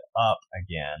vomited it up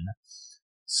again.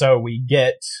 So we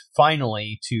get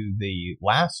finally to the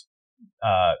last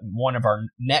one of our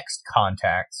next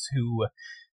contacts who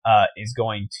is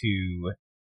going to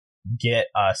get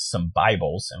us some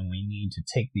Bibles, and we need to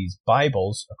take these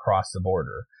Bibles across the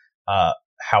border.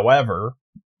 However,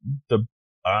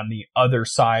 on the other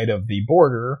side of the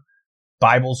border,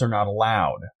 Bibles are not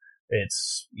allowed.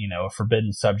 It's, a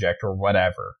forbidden subject or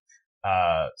whatever.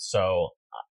 So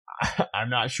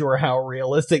I'm not sure how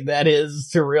realistic that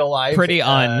is to real life. Pretty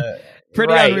Right.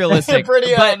 unrealistic.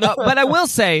 Pretty but I will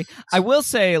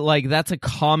say, like, that's a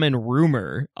common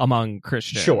rumor among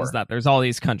Christians, Sure, that there's all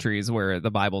these countries where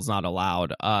the Bible's not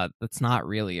allowed. That's not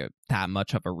really that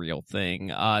much of a real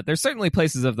thing. There's certainly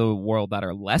places of the world that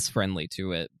are less friendly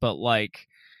to it, but like,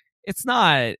 it's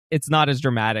not as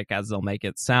dramatic as they'll make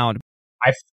it sound.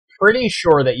 I'm pretty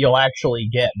sure that you'll actually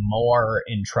get more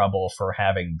in trouble for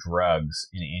having drugs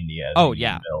in India than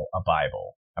you will a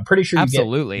Bible. I'm pretty sure you get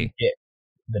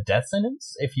the death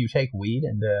sentence if you take weed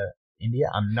into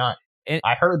India.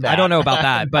 I heard that. I don't know about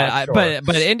that, but sure.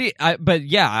 but India. But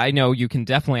yeah, I know you can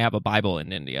definitely have a Bible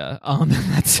in India.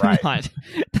 That's right.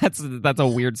 that's a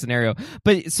weird scenario.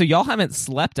 But so y'all haven't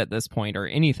slept at this point or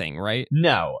anything, right?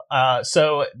 No.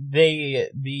 So the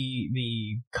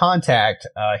contact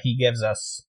he gives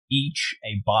us each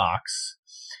a box,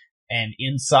 and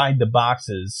inside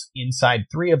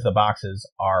three of the boxes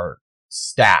are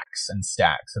stacks and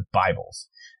stacks of Bibles,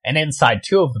 and inside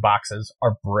two of the boxes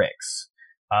are bricks.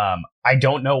 I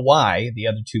don't know why the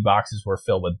other two boxes were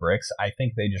filled with bricks. I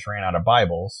think they just ran out of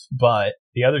Bibles, but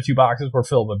the other two boxes were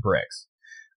filled with bricks.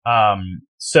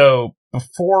 So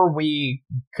before we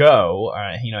go,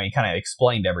 he kind of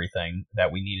explained everything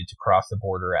that we needed to cross the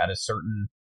border at a certain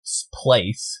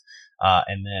place.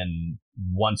 And then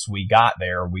once we got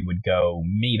there, we would go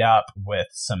meet up with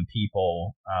some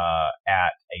people,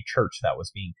 at a church that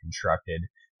was being constructed,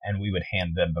 and we would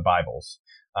hand them the Bibles.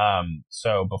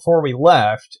 So before we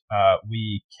left,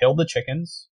 we killed the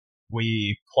chickens,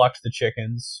 we plucked the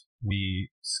chickens, we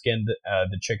skinned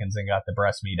the chickens and got the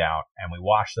breast meat out, and we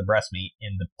washed the breast meat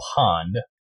in the pond,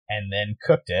 and then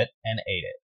cooked it and ate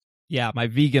it. Yeah, my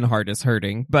vegan heart is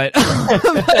hurting, but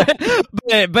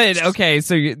but okay.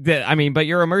 So but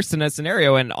you're immersed in a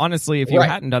scenario, and honestly, if you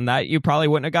hadn't done that, you probably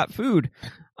wouldn't have got food.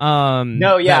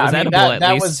 No, yeah,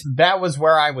 that was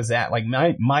where I was at. Like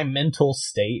my mental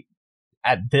state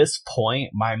at this point,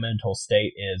 my mental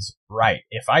state is right.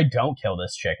 If I don't kill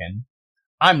this chicken,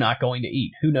 I'm not going to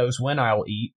eat. Who knows when I'll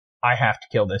eat? I have to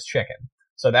kill this chicken.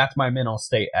 So that's my mental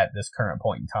state at this current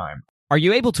point in time. Are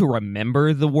you able to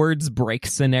remember the words break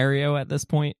scenario at this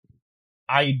point?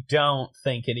 I don't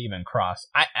think it even crossed.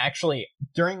 I actually,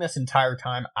 during this entire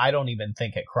time, I don't even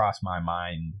think it crossed my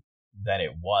mind that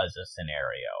it was a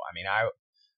scenario. I mean,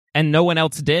 and no one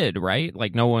else did, right?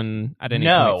 Like no one at any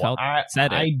point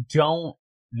said it. I don't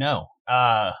know.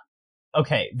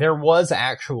 Okay, there was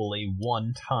actually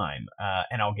one time,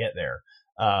 and I'll get there.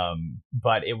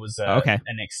 But it was an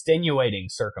extenuating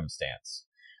circumstance.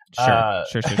 Sure.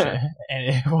 And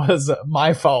it was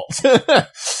my fault. Okay,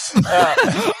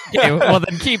 well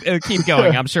then keep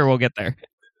going. I'm sure we'll get there.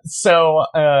 So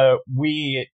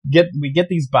we get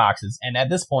these boxes, and at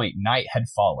this point, night had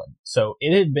fallen. So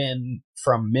it had been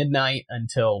from midnight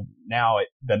until now.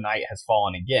 The night has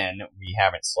fallen again. We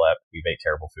haven't slept. We've ate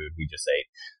terrible food. We just ate.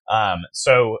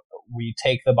 So we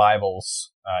take the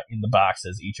Bibles in the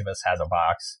boxes. Each of us has a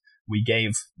box. We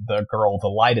gave the girl the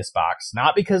lightest box,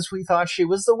 not because we thought she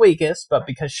was the weakest, but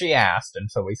because she asked, and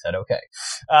so we said okay.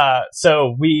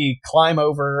 So we climb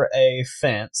over a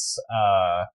fence,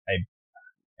 I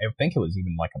think it was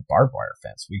even like a barbed wire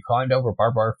fence. We climbed over a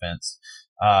barbed wire fence,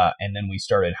 and then we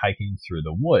started hiking through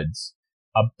the woods.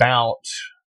 About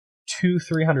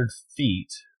 300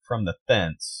 feet from the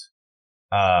fence,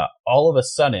 all of a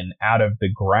sudden, out of the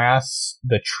grass,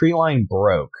 the tree line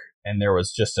broke, and there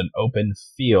was just an open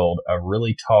field of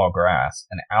really tall grass.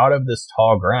 And out of this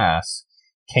tall grass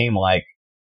came like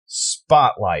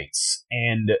spotlights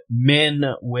and men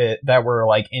that were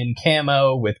like in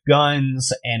camo with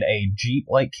guns, and a Jeep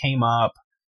like came up,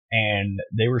 and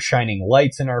they were shining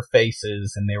lights in our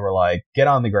faces, and they were like, get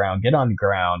on the ground,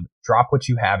 drop what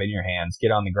you have in your hands,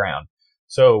 get on the ground.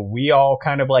 So we all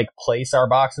kind of like place our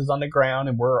boxes on the ground,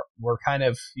 and we're kind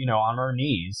of, on our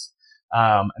knees.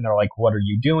 And they're like, what are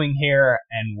you doing here?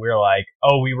 And we're like,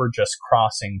 oh, we were just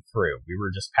crossing through. We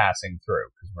were just passing through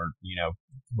because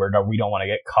we don't want to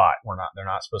get caught. They're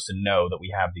not supposed to know that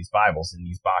we have these Bibles in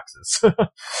these boxes.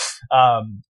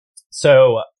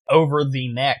 So over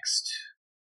the next,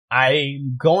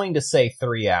 I'm going to say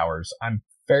 3 hours. I'm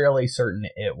fairly certain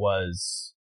it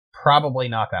was probably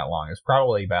not that long. It was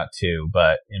probably about 2,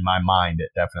 but in my mind,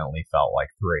 it definitely felt like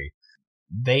 3.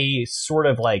 They sort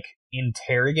of like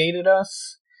interrogated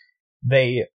us.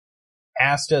 They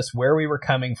asked us where we were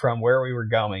coming from, where we were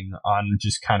going on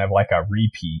just kind of like a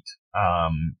repeat,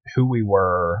 who we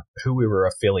were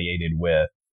affiliated with,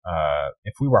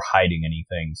 if we were hiding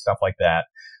anything, stuff like that.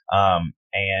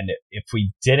 And if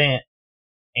we didn't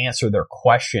answer their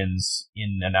questions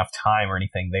in enough time or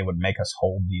anything, they would make us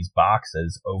hold these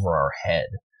boxes over our head.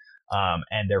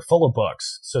 And they're full of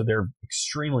books, so they're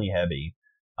extremely heavy.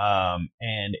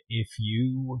 And if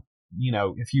you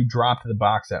dropped the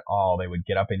box at all, they would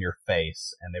get up in your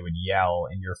face and they would yell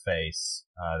in your face,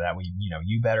 that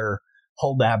you better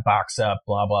hold that box up,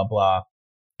 blah, blah, blah.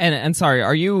 And sorry,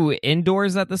 are you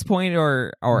indoors at this point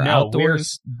or No,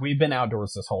 outdoors? We've been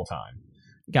outdoors this whole time.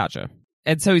 Gotcha.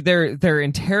 And so they're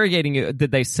interrogating you. Did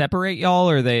they separate y'all,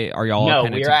 or are y'all no,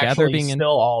 kind of we're together? Actually being still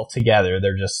all together.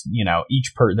 They're just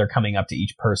they're coming up to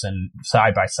each person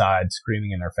side by side, screaming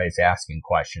in their face, asking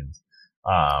questions.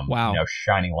 Wow.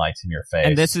 Shining lights in your face.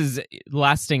 And this is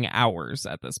lasting hours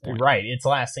at this point. Right. It's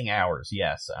lasting hours.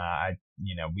 Yes.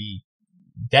 We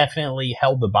definitely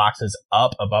held the boxes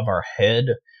up above our head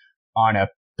on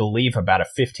believe about a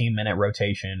 15-minute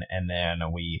rotation, and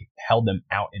then we held them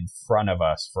out in front of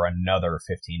us for another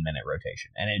 15-minute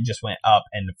rotation, and it just went up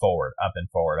and forward, up and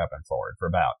forward, up and forward for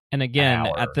about and again an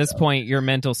hour at this point your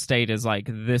mental state is like,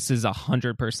 this is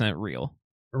 100% real.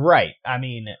 Right. I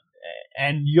mean,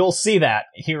 and you'll see that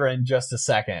here in just a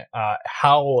second,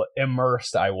 how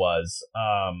immersed I was.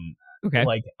 Okay.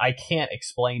 Like, I can't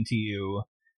explain to you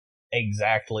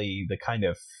exactly the kind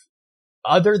of,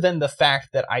 other than the fact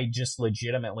that I just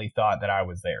legitimately thought that I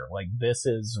was there. Like, this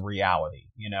is reality,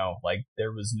 like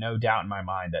there was no doubt in my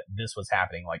mind that this was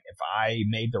happening. Like, if I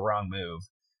made the wrong move,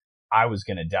 I was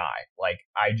going to die. Like,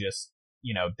 I just,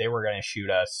 they were going to shoot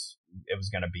us. It was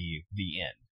going to be the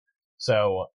end.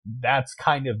 So that's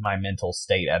kind of my mental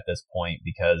state at this point,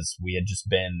 because we had just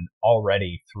been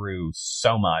already through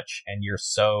so much and you're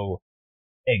so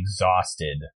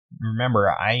exhausted. Remember,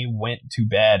 I went to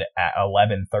bed at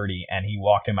 11:30 and he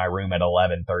walked in my room at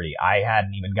 11:30. I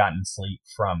hadn't even gotten sleep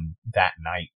from that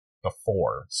night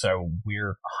before. So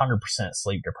we're 100%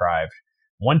 sleep deprived.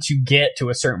 Once you get to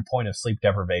a certain point of sleep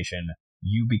deprivation,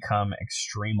 you become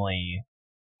extremely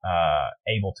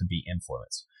able to be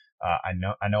influenced. I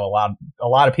know a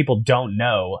lot of people don't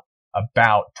know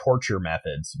about torture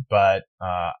methods, but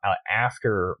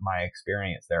after my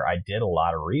experience there, I did a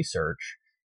lot of research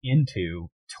into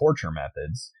torture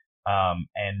methods,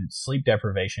 and sleep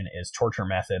deprivation is torture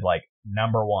method like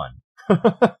number 1.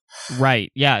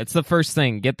 Right. Yeah, it's the first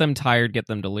thing. Get them tired, get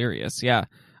them delirious. Yeah.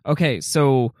 Okay,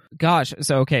 so gosh,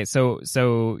 so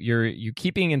you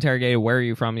keep being interrogated, where are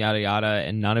you from, yada yada,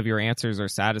 and none of your answers are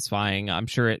satisfying. I'm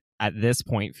sure it at this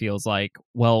point feels like,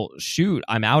 well, shoot,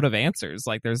 I'm out of answers.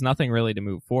 Like, there's nothing really to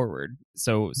move forward.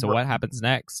 So what happens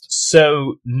next?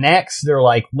 So next they're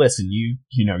like, listen, you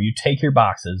take your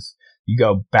boxes, you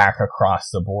go back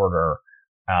across the border,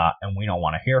 and we don't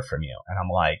want to hear from you. And I'm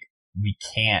like, we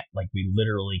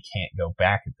literally can't go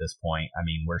back at this point. I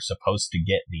mean, we're supposed to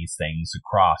get these things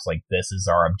across. Like, this is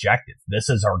our objective. This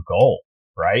is our goal,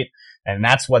 right? And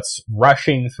that's what's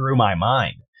rushing through my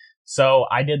mind. So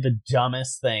I did the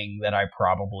dumbest thing that I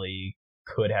probably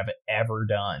could have ever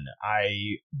done.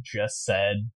 I just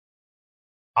said,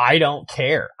 I don't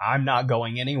care. I'm not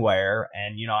going anywhere.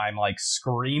 And, I'm like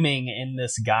screaming in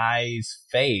this guy's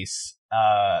face.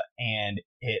 And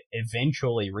it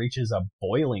eventually reaches a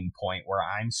boiling point where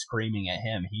I'm screaming at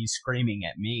him. He's screaming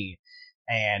at me,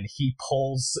 and he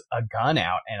pulls a gun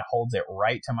out and holds it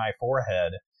right to my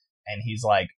forehead. And he's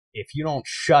like, if you don't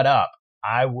shut up,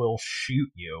 I will shoot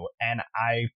you. And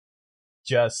I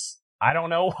don't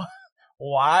know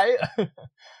why,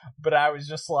 but I was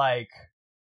just like,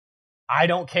 I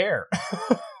don't care.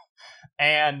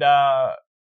 And,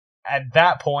 at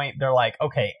that point, they're like,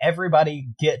 okay, everybody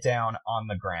get down on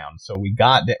the ground. So we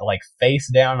got face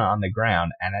down on the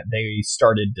ground, and they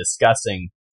started discussing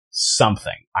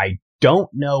something. I don't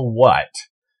know what,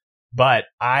 but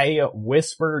I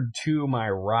whispered to my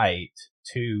right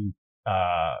to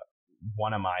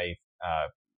one of my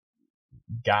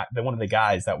one of the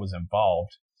guys that was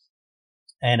involved,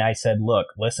 and I said, look,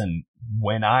 listen,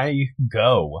 when I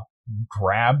go,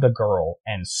 grab the girl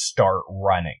and start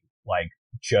running. Like,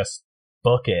 just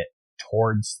book it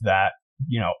towards that,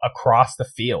 across the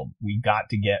field. We got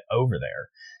to get over there.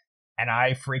 And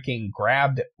I freaking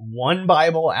grabbed one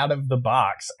Bible out of the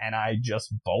box and I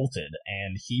just bolted.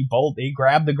 And he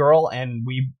grabbed the girl, and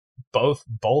we both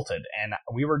bolted, and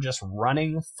we were just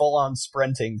running full on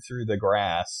sprinting through the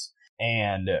grass.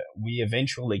 And we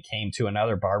eventually came to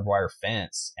another barbed wire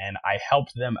fence, and I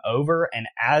helped them over. And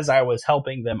as I was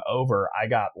helping them over, I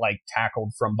got like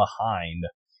tackled from behind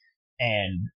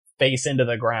and face into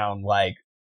the ground. Like,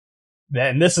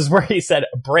 then this is where he said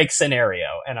break scenario.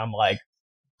 And I'm like,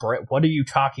 what are you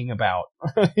talking about?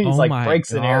 He's like, break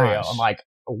scenario. I'm like,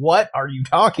 what are you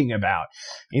talking about?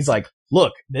 He's like,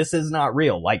 look, this is not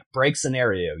real. Like, break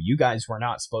scenario. You guys were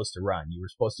not supposed to run. You were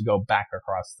supposed to go back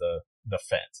across the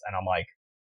fence. And I'm like,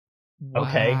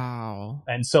 okay. Wow.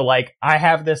 And so like, I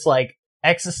have this like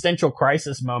existential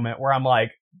crisis moment where I'm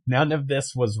like, none of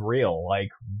this was real. Like,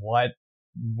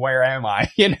 where am I?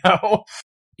 You know?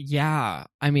 Yeah.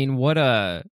 I mean,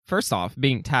 first off,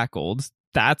 being tackled,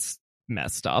 that's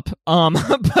messed up.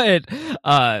 But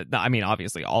I mean,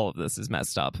 obviously all of this is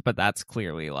messed up, but that's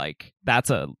clearly like, that's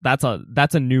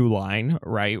a new line,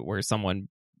 right? Where someone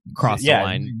crossed the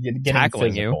line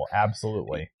tackling physical, you.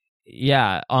 Absolutely.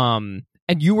 Yeah. And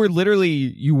you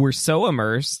were so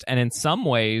immersed, and in some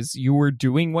ways you were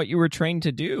doing what you were trained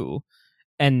to do.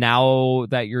 And now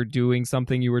that you're doing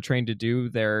something you were trained to do,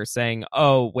 they're saying,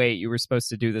 oh, wait, you were supposed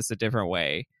to do this a different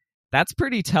way. That's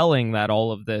pretty telling that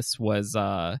all of this was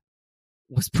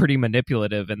pretty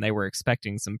manipulative, and they were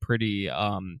expecting some pretty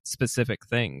specific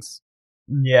things.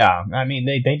 Yeah. I mean,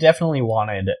 they definitely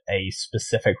wanted a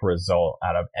specific result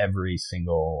out of every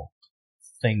single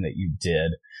thing that you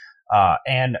did.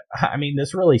 And I mean,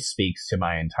 this really speaks to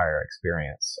my entire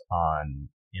experience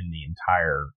in the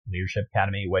entire Leadership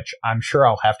Academy, which I'm sure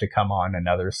I'll have to come on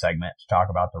another segment to talk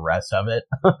about the rest of it.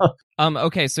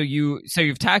 Okay, so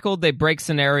you've tackled the break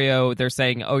scenario. They're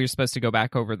saying, oh, you're supposed to go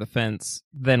back over the fence.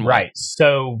 Then what? Right.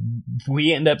 So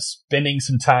we end up spending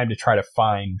some time to try to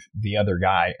find the other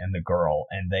guy and the girl,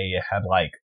 and they had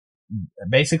like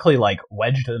basically like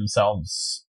wedged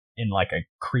themselves in like a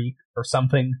creek or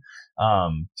something,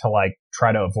 to like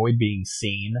try to avoid being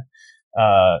seen.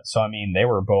 So I mean, they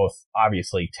were both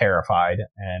obviously terrified,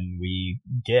 and we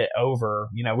get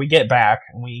back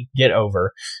and we get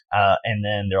over, and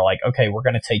then they're like, okay, we're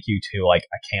going to take you to like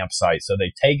a campsite. So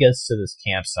they take us to this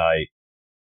campsite,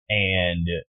 and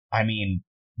I mean,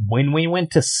 when we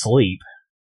went to sleep,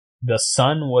 the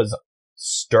sun was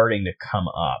starting to come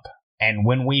up, and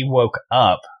when we woke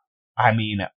up, I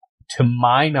mean, to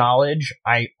my knowledge,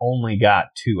 I only got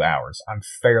 2 hours. I'm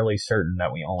fairly certain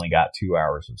that we only got 2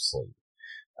 hours of sleep.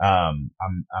 I'm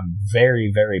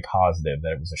very, very positive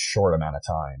that it was a short amount of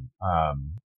time.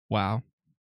 Wow.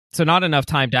 So not enough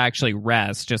time to actually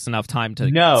rest, just enough time to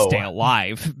stay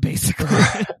alive, basically.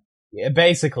 Yeah,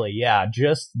 basically, yeah.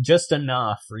 Just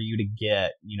enough for you to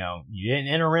get, you didn't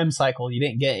in a REM cycle, you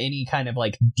didn't get any kind of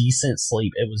like decent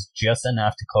sleep. It was just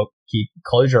enough to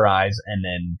close your eyes and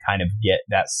then kind of get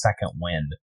that second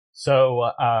wind.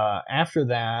 So, after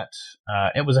that,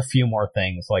 it was a few more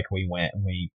things. Like we went and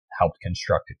we helped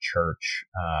construct a church.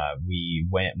 We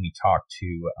went and we talked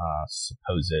to a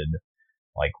supposed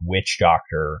like witch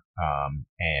doctor,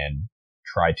 and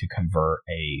tried to convert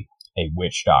a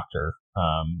witch doctor.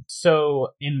 So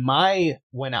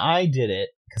when I did it,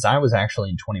 because I was actually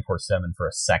in 24/7 for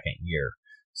a second year.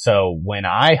 So when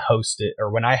I helped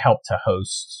to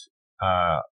host,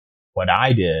 what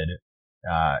I did,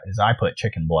 is I put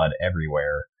chicken blood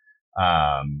everywhere,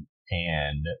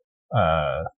 and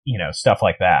stuff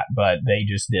like that. But they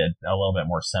just did a little bit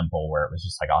more simple, where it was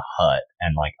just like a hut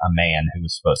and like a man who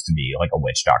was supposed to be like a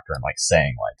witch doctor and like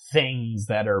saying like things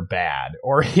that are bad,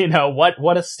 or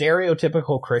what a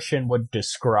stereotypical Christian would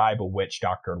describe a witch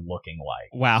doctor looking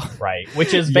like. Wow. Right.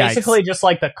 Which is basically just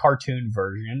like the cartoon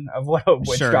version of what a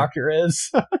witch doctor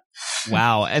is.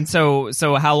 Wow. And so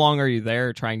how long are you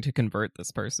there trying to convert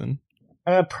this person?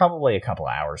 Probably a couple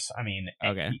hours. I mean,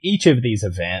 okay. Each of these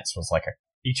events was like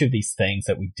each of these things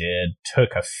that we did took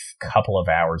a couple of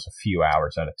hours, a few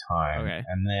hours at a time. Okay.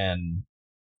 And then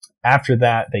after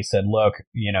that, they said, look,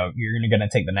 you're going to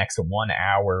take the next 1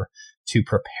 hour to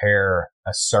prepare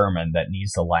a sermon that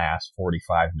needs to last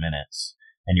 45 minutes,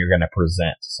 and you're going to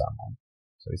present to someone.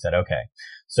 So we said, okay.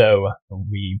 So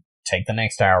we take the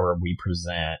next hour, we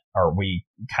present, or we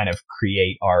kind of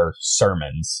create our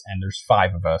sermons, and there's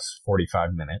 5 of us,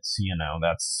 45 minutes,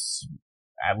 that's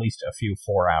at least a few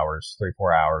 4 hours,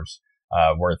 3-4 hours,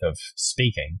 worth of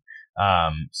speaking.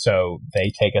 So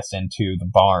they take us into the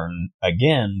barn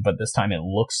again, but this time it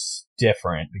looks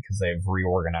different because they've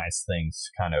reorganized things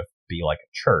to kind of be like a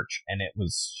church. And it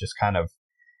was just kind of,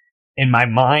 in my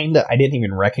mind, I didn't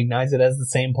even recognize it as the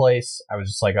same place. I was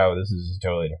just like, oh, this is a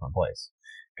totally different place.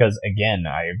 Because again,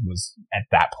 I was at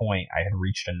that point, I had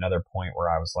reached another point where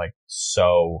I was like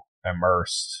so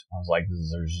immersed. I was like,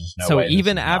 there's just no So way.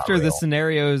 even after the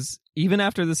scenarios,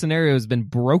 has been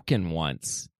broken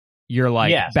once, you're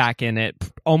like yes. back in it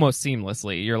almost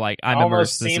seamlessly. You're like, I'm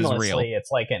almost immersed. This is real.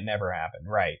 It's like it never happened.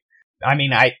 Right. I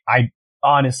mean, I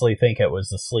honestly think it was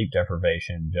the sleep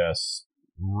deprivation just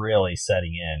really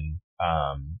setting in.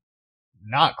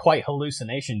 Not quite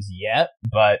hallucinations yet,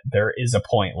 but there is a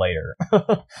point later.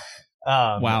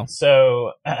 Wow.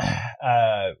 So,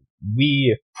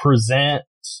 we present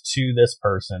to this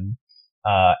person,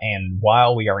 and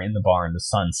while we are in the barn, the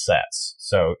sun sets.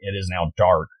 So it is now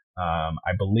dark.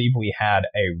 I believe we had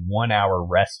a 1 hour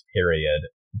rest period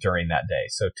during that day.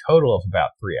 So total of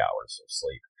about 3 hours of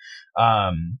sleep.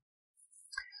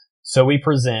 So we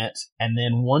present, and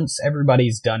then once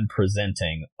everybody's done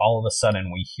presenting, all of a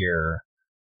sudden we hear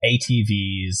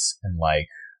ATVs and like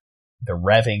the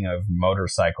revving of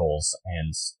motorcycles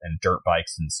and dirt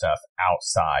bikes and stuff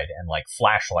outside, and like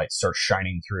flashlights start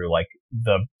shining through like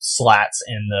the slats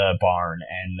in the barn,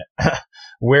 and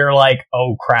we're like,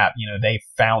 oh crap, they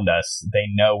found us. They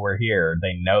know we're here.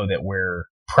 They know that we're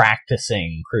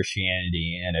practicing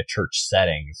Christianity in a church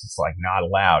setting. It's like not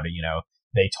allowed,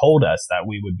 they told us that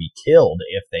we would be killed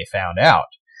if they found out.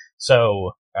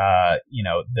 So,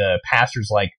 the pastor's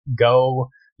like, go,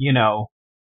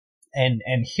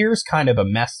 and here's kind of a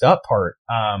messed up part.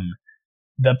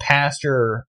 The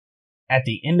pastor at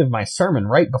the end of my sermon,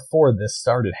 right before this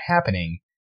started happening,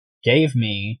 gave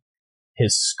me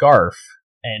his scarf,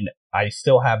 and I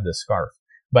still have the scarf,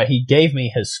 but he gave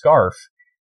me his scarf.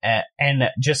 And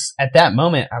just at that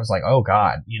moment, I was like, oh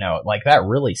God, like that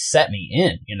really set me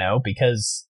in,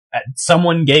 because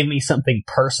someone gave me something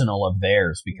personal of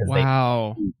theirs because they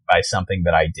by something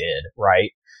that I did.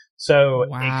 Right. So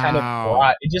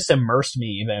it just immersed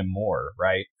me even more.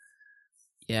 Right.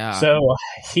 Yeah. So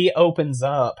he opens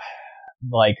up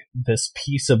like this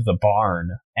piece of the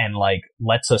barn and like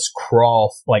lets us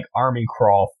crawl, like army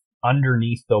crawl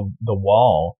underneath the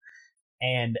wall.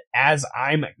 And as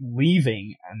I'm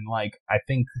leaving, and like, I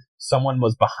think someone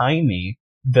was behind me,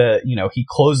 he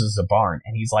closes the barn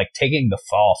and he's like taking the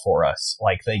fall for us.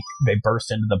 Like they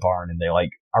burst into the barn and they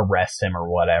like arrest him or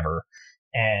whatever.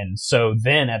 And so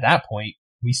then at that point,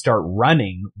 we start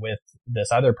running with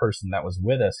this other person that was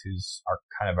with us, who's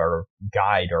our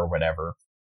guide or whatever.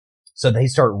 So they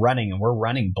start running and we're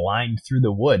running blind through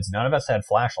the woods. None of us had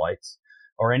flashlights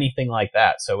or anything like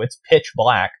that. So it's pitch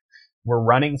black. We're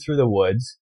running through the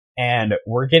woods and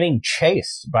we're getting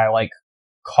chased by like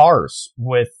cars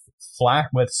with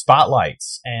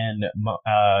spotlights and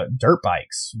dirt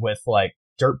bikes with like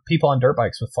people on dirt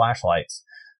bikes with flashlights.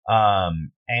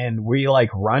 And we like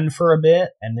run for a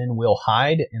bit and then we'll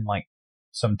hide in like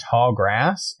some tall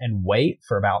grass and wait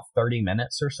for about 30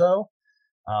 minutes or so.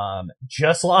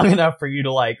 Just long enough for you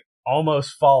to like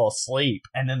almost fall asleep,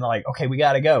 and then like, okay, we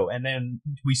gotta go, and then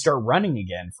we start running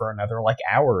again for another like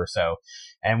hour or so,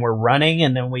 and we're running,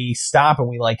 and then we stop and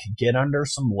we like get under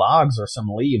some logs or some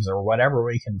leaves or whatever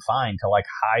we can find to like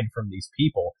hide from these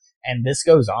people, and this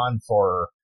goes on for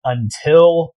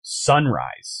until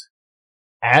sunrise.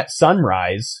 At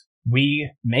sunrise,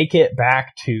 we make it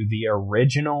back to the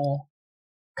original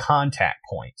contact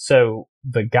point. So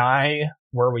the guy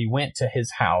where we went to his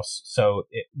house. So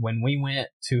when we went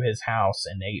to his house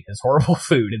and ate his horrible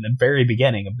food in the very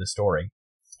beginning of the story,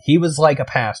 he was like a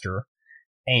pastor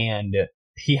and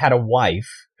he had a wife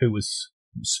who was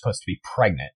supposed to be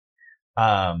pregnant.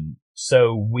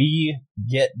 So we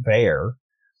get there,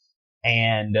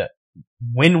 and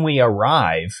when we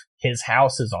arrive, his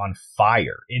house is on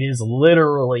fire. It is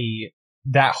literally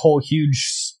that whole huge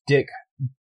stick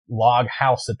log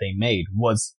house that they made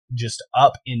was just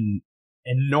up in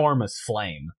enormous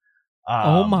flame.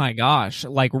 Oh my gosh,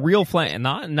 like real flame,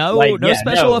 no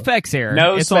special effects here.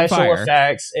 It's special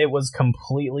effects. It was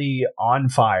completely on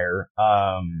fire.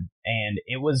 And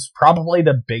it was probably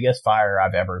the biggest fire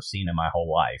I've ever seen in my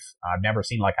whole life. I've never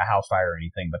seen like a house fire or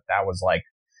anything, but that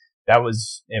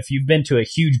was, if you've been to a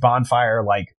huge bonfire,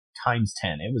 like times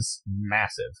 10, it was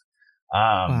massive.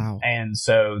 Wow. And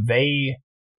so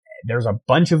there's a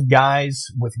bunch of guys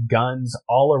with guns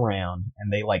all around,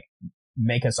 and they like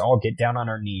make us all get down on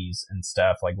our knees and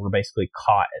stuff. Like we're basically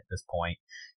caught at this point.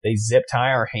 They zip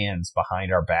tie our hands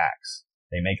behind our backs.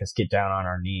 They make us get down on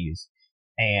our knees,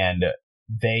 and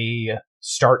they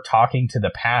start talking to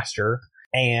the pastor,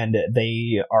 and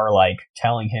they are like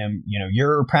telling him,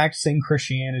 you're practicing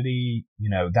Christianity,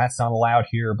 that's not allowed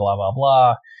here, blah, blah,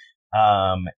 blah.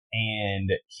 And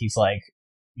he's like,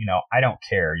 I don't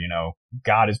care,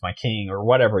 God is my king, or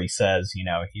whatever he says.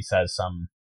 He says some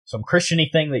Christian-y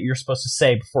thing that you're supposed to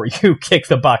say before you kick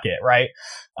the bucket, right?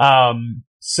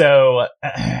 So,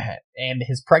 and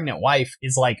his pregnant wife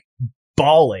is like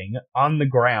bawling on the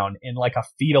ground in like a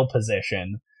fetal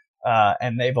position.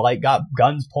 And they've like got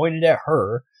guns pointed at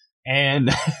her,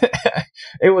 and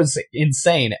it was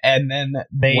insane. And then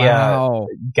Wow.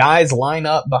 guys line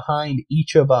up behind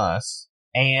each of us,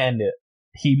 and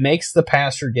he makes the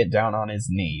pastor get down on his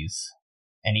knees,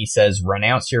 and he says,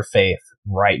 "Renounce your faith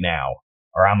right now,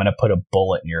 or I'm going to put a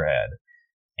bullet in your head."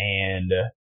 And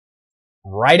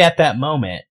right at that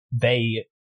moment, they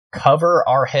cover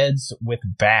our heads with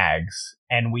bags,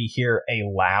 and we hear a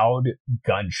loud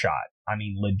gunshot. I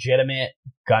mean, legitimate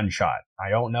gunshot. I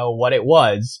don't know what it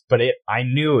was, but I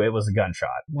knew it was a gunshot.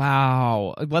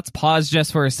 Wow. Let's pause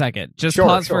just for a second.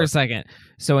 Sure. For a second.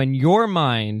 So in your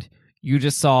mind, you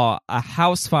just saw a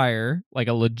house fire, like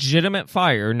a legitimate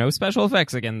fire, no special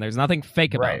effects again. There's nothing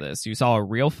fake about this. You saw a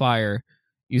real fire.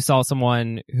 You saw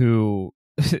someone who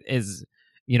is,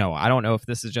 I don't know if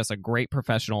this is just a great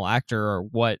professional actor or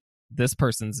what this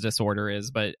person's disorder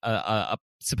is, but a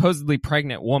supposedly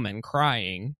pregnant woman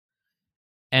crying.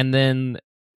 And then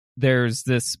there's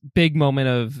this big moment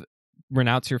of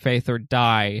renounce your faith or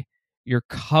die. You're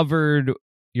covered,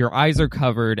 your eyes are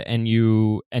covered, and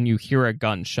you hear a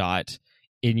gunshot.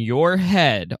 In your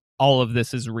head, all of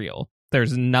this is real.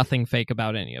 There's nothing fake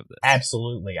about any of this.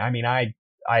 Absolutely. I mean, I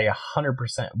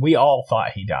 100%, we all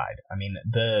thought he died. I mean,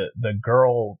 the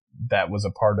girl that was a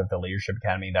part of the Leadership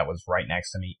Academy that was right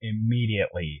next to me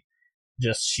immediately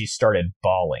she started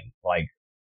bawling, like,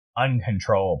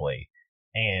 uncontrollably.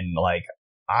 And like,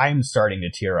 I'm starting to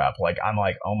tear up. Like, I'm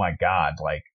like, oh my God,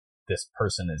 like, this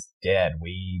person is dead.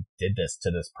 We did this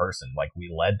to this person. Like,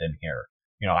 we led them here.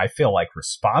 I feel like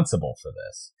responsible for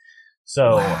this.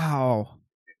 So wow.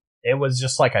 It was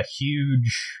just like a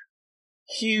huge,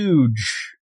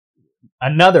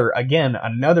 another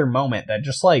moment that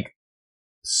just like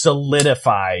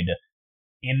solidified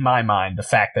in my mind the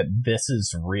fact that this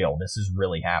is real. This is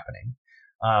really happening.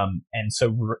 And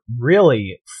so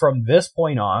really from this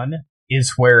point on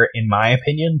is where, in my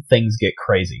opinion, things get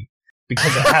crazy,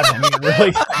 because it hasn't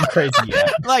really gotten crazy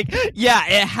yet.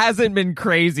 It hasn't been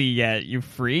crazy yet, you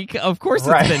freak. Of course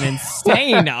it's been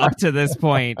insane up to this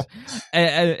point.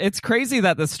 It's crazy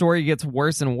that the story gets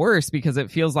worse and worse because it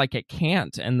feels like it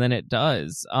can't, and then it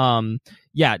does. I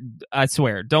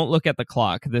swear, don't look at the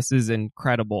clock. This is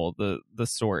incredible, the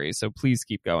story. So please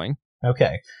keep going.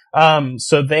 Okay.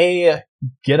 So they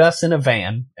get us in a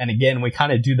van, and again, we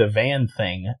kind of do the van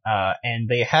thing, and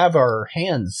they have our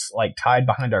hands like tied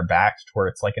behind our backs to where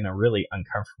it's like in a really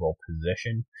uncomfortable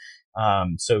position.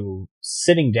 So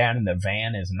sitting down in the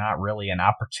van is not really an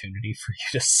opportunity for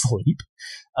you to sleep,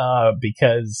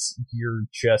 because you're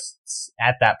just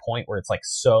at that point where it's like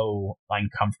so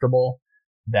uncomfortable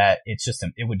that it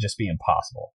would just be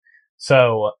impossible.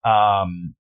 So,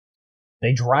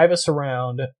 they drive us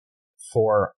around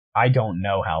for I don't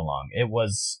know how long. It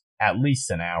was at least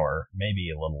an hour, maybe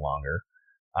a little longer.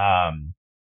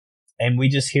 And we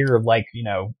just hear like,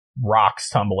 rocks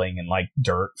tumbling and like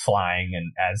dirt flying,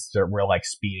 and as we're like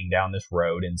speeding down this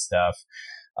road and stuff.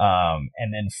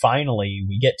 And then finally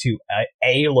we get to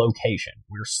a location.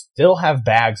 We still have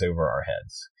bags over our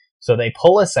heads. So they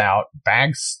pull us out,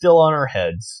 bags still on our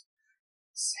heads,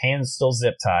 hands still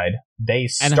zip tied. They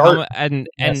start in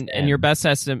your best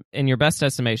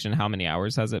estimation, how many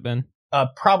hours has it been?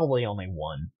 Probably only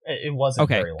one. It wasn't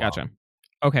very long. Gotcha.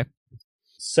 Okay.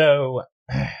 So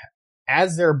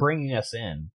as they're bringing us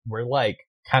in, we're like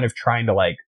kind of trying to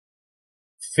like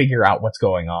figure out what's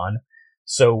going on.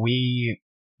 So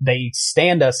they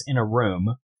stand us in a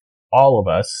room, all of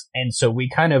us, and so we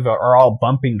kind of are all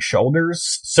bumping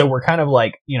shoulders. So we're kind of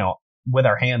like, with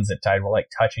our hands zip tied, we're like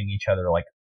touching each other, like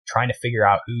trying to figure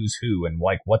out who's who and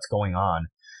like what's going on.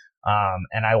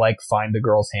 And I like find the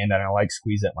girl's hand and I like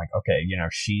squeeze it. I'm like, okay,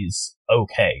 she's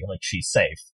okay. Like she's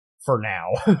safe for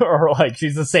now, or like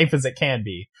she's as safe as it can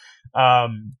be.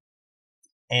 And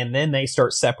then they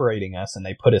start separating us and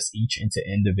they put us each into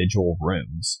individual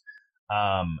rooms.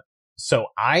 So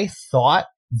I thought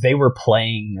they were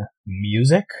playing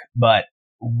music, but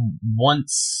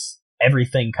once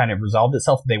everything kind of resolved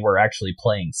itself, they were actually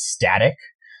playing static.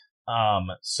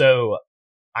 So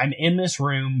I'm in this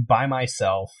room by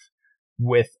myself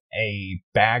with a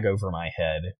bag over my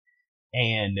head,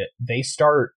 and they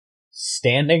start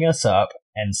standing us up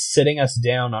and sitting us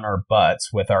down on our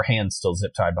butts with our hands still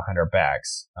zip tied behind our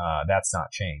backs. That's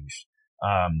not changed.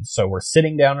 So we're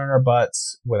sitting down on our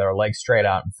butts with our legs straight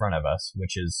out in front of us,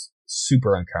 which is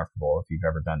super uncomfortable if you've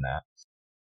ever done that.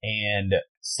 And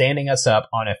standing us up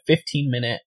on a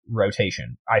 15-minute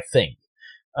rotation, I think.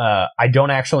 I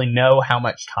don't actually know how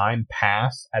much time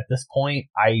passed at this point.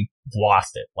 I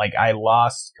lost it. Like, I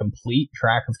lost complete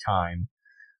track of time.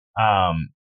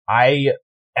 I,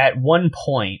 at one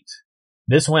point,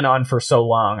 this went on for so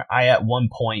long, I at one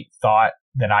point thought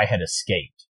that I had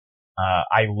escaped.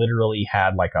 I literally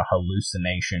had like a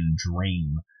hallucination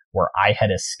dream where I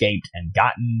had escaped and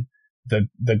gotten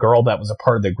the girl that was a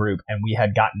part of the group, and we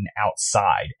had gotten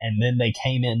outside, and then they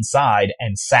came inside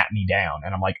and sat me down,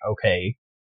 and I'm like, okay,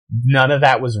 none of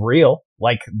that was real.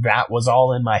 Like, that was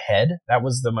all in my head. That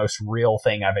was the most real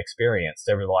thing I've experienced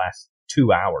over the last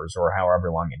 2 hours or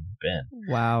however long it's been.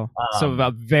 Wow. So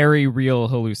a very real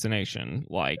hallucination.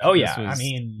 Like, oh yeah, was, I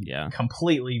mean, yeah,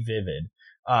 completely vivid.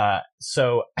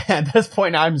 So at this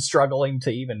point, I'm struggling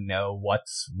to even know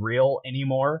what's real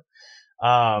anymore.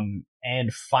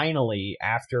 And finally,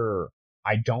 after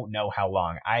I don't know how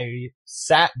long, I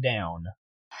sat down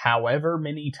however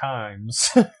many times.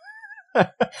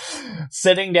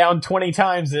 Sitting down 20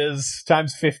 times is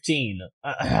times 15.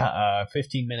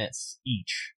 15 minutes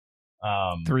each.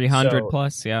 300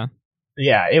 plus, yeah.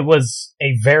 Yeah, it was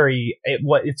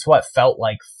it's what felt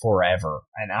like forever.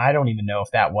 And I don't even know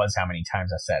if that was how many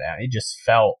times I sat down. It just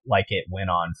felt like it went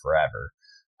on forever.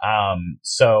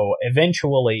 So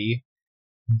eventually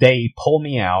they pull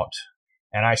me out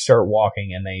and I start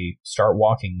walking, and they start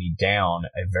walking me down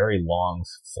a very long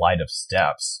flight of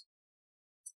steps.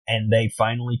 And they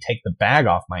finally take the bag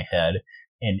off my head,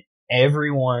 and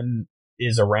everyone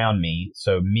is around me.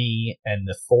 So me and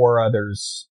the 4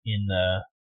 others in the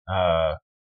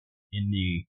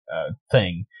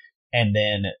thing. And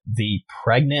then the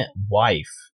pregnant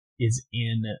wife is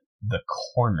in the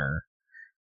corner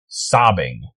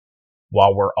sobbing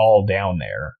while we're all down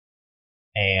there.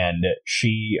 And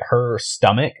her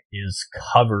stomach is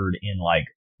covered in like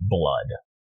blood.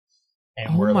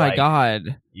 And oh my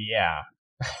God. Yeah.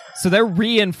 So they're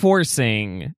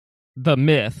reinforcing the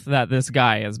myth that this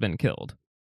guy has been killed.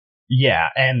 Yeah,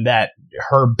 and that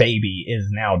her baby is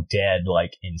now dead,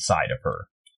 like, inside of her.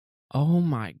 Oh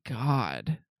my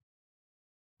God.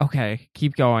 Okay,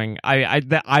 keep going.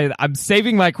 I'm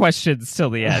saving my questions till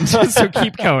the end, so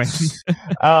keep going.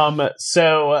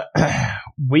 So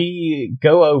we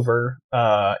go over,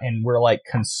 and we're like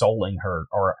consoling her,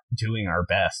 or doing our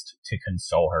best to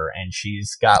console her, and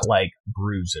she's got like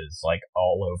bruises like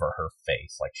all over her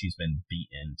face, like she's been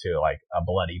beaten to like a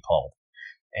bloody pulp.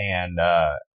 And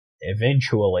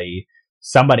eventually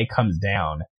somebody comes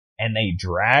down and they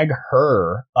drag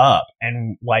her up,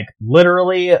 and like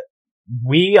literally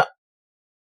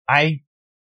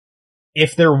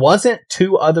if there wasn't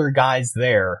 2 other guys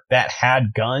there that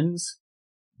had guns,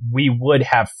 we would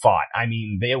have fought. I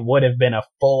mean, it would have been a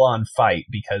full-on fight,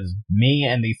 because me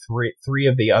and the three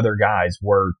of the other guys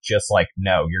were just like,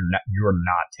 no, you're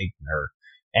not taking her.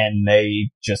 And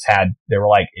they were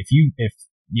like, if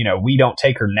we don't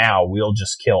take her now, we'll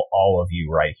just kill all of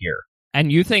you right here. And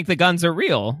you think the guns are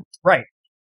real? Right.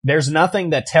 There's nothing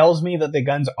that tells me that the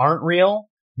guns aren't real.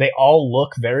 They all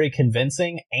look very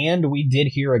convincing, and we did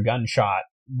hear a gunshot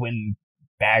when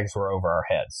bags were over our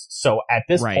heads. So at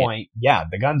this point, yeah,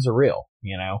 the guns are real,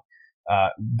 you know?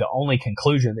 The only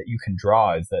conclusion that you can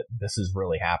draw is that this is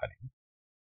really happening.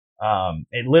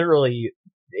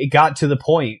 It got to the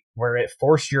point where it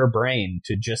forced your brain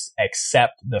to just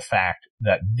accept the fact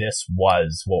that this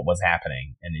was what was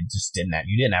happening, and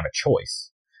you didn't have a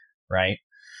choice, right?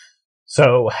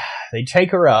 So they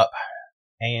take her up,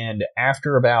 and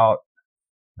after about,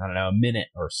 I don't know, a minute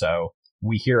or so,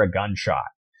 we hear a gunshot.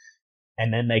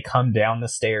 And then they come down the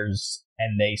stairs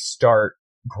and they start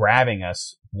grabbing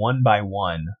us one by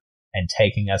one and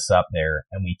taking us up there,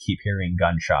 and we keep hearing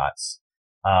gunshots.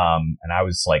 And I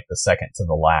was like the second to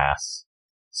the last.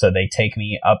 So they take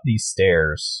me up these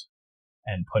stairs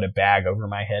and put a bag over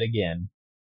my head again.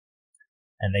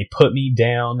 And they put me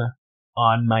down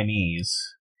on my knees,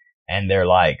 and they're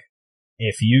like,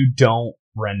 if you don't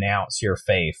renounce your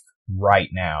faith right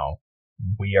now,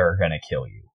 we are going to kill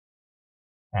you.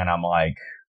 And I'm like,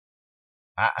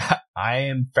 I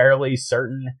am fairly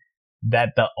certain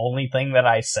that the only thing that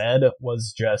I said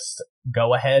was just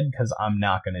go ahead, because I'm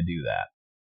not going to do that.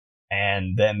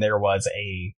 And then there was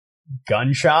a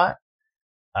gunshot,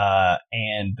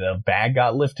 and the bag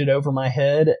got lifted over my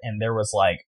head, and it was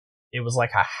like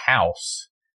a house,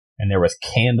 and there was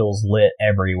candles lit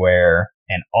everywhere,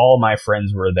 and all my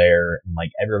friends were there, and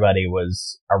like everybody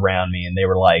was around me, and they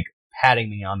were like patting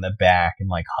me on the back and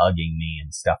like hugging me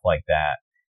and stuff like that.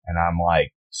 And I'm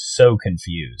like so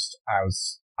confused.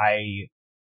 I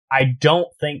don't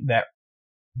think that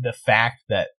the fact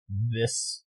that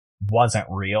this wasn't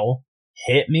real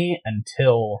hit me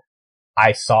until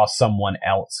I saw someone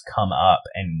else come up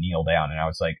and kneel down, and I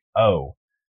was like, oh,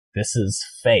 this is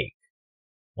fake.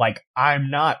 Like,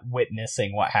 I'm not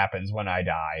witnessing what happens when I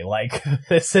die. Like,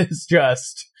 this is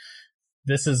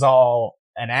all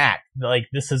an act. Like,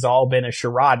 this has all been a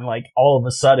charade. And, like, all of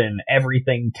a sudden,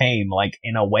 everything came, like,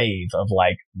 in a wave of,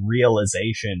 like,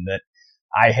 realization that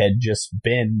I had just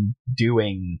been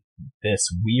doing this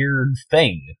weird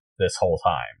thing this whole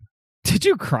time. Did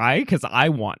you cry? Because I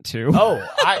want to. Oh,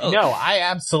 I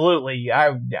absolutely,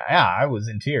 I was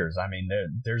in tears. I mean,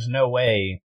 there's no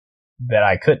way that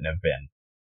I couldn't have been.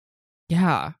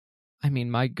 Yeah. I mean,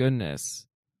 my goodness.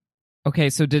 Okay,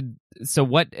 so did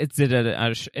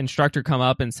an instructor come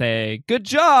up and say, "Good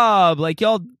job! Like,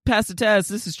 y'all passed the test.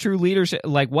 This is true leadership."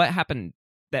 Like, what happened?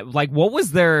 What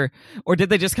was there? Or did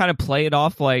they just kind of play it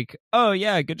off like, "Oh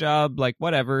yeah, good job. Like,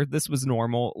 whatever. This was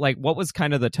normal." Like, what was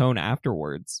kind of the tone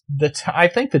afterwards? I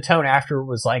think the tone after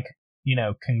was like,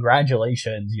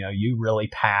 congratulations. You really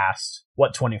passed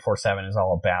what 24/7 is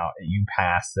all about. You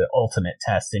passed the ultimate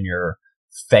test in your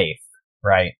faith,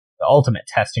 right? The ultimate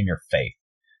test in your faith.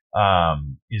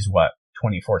 Is what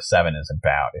 24/7 is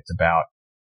about. It's about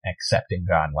accepting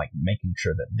God, like making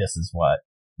sure that this is what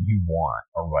you want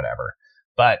or whatever.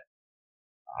 But,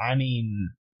 I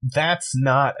mean, that's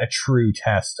not a true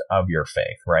test of your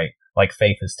faith, right? Like,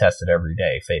 faith is tested every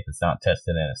day. Faith is not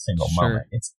tested in a single moment.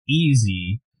 It's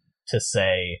easy to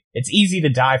say, it's easy to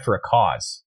die for a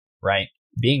cause, right?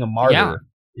 Being a martyr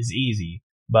is easy,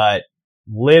 but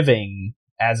living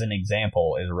as an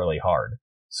example is really hard.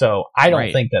 So I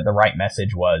don't think that the right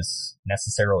message was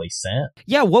necessarily sent.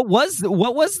 Yeah, what was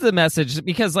the message?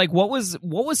 Because like what was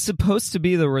supposed to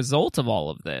be the result of all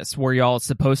of this? Were y'all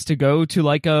supposed to go to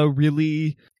like a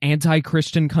really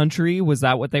anti-Christian country? Was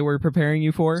that what they were preparing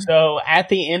you for? So at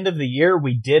the end of the year,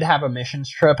 we did have a missions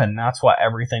trip, and that's what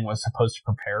everything was supposed to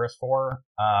prepare us for.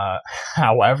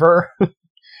 However,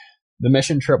 the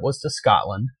mission trip was to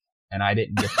Scotland, and I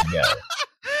didn't get to go.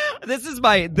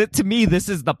 To me, this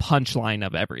is the punchline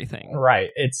of everything.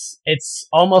 Right. It's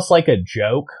almost like a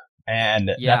joke. And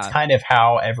that's kind of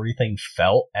how everything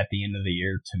felt at the end of the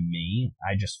year to me.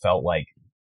 I just felt like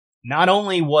not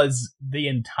only was the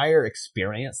entire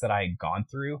experience that I had gone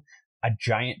through a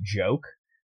giant joke,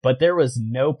 but there was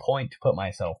no point to put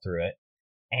myself through it.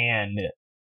 And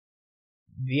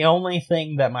the only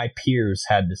thing that my peers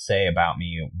had to say about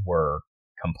me were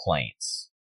complaints.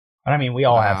 I mean, we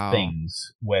all have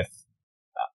things with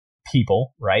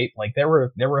people, right? Like there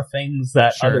were things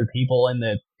that other people in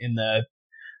the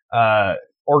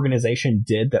organization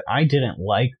did that I didn't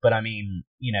like, but I mean,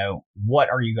 what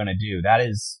are you going to do? That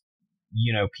is,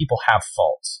 people have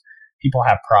faults. People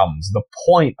have problems. The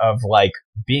point of like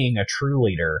being a true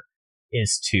leader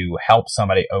is to help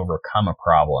somebody overcome a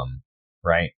problem,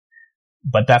 right?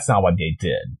 But that's not what they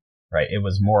did, right? It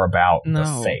was more about the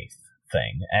faith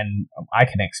thing, and I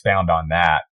can expound on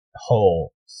that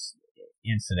whole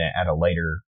incident at a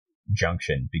later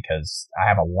junction because I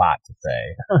have a lot to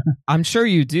say. I'm sure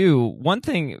you do. One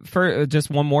thing, for just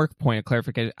one more point of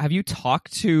clarification, have you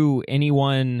talked to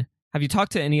anyone? Have you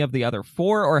talked to any of the other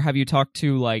four, or have you talked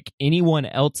to like anyone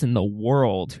else in the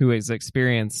world who has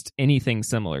experienced anything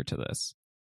similar to this?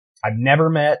 I've never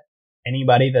met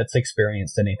anybody that's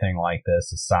experienced anything like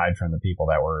this aside from the people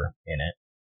that were in it.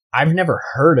 I've never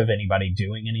heard of anybody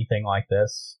doing anything like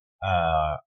this,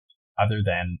 other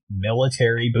than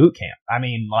military boot camp. I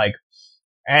mean, like,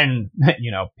 and,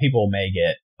 people may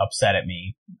get upset at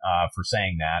me, for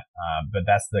saying that, but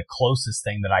that's the closest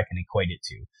thing that I can equate it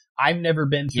to. I've never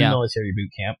been through military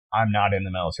boot camp. I'm not in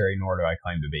the military, nor do I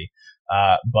claim to be.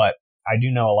 But I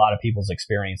do know a lot of people's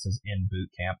experiences in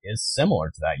boot camp is similar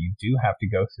to that. You do have to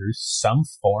go through some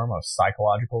form of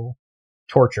psychological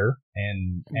torture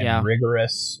and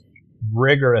rigorous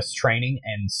training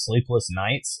and sleepless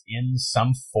nights in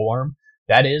some form.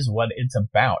 That is what it's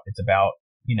about. It's about,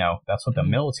 that's what the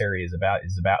military is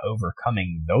about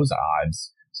overcoming those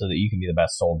odds so that you can be the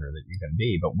best soldier that you can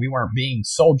be. But we weren't being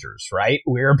soldiers, right?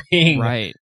 We were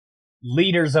being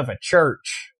leaders of a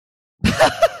church.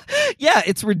 Yeah,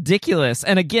 it's ridiculous.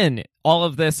 And again, all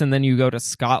of this, and then you go to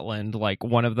Scotland, like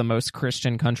one of the most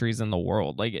Christian countries in the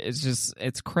world. Like,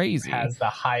 it's crazy. Has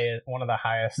one of the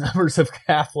highest numbers of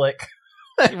Catholic.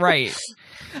 Right.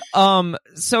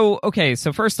 So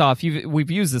first off,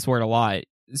 we've used this word a lot.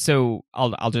 So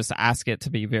I'll just ask it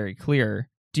to be very clear.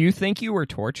 Do you think you were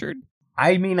tortured?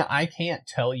 I mean, I can't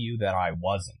tell you that I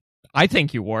wasn't. I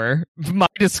think you were. My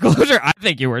disclosure, I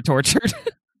think you were tortured.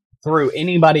 Through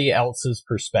anybody else's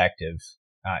perspective,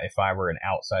 if I were an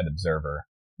outside observer,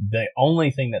 the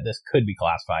only thing that this could be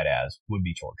classified as would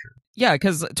be torture. Yeah,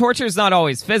 because torture is not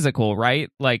always physical, right?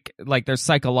 Like there's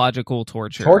psychological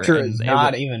torture. Torture is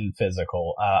not even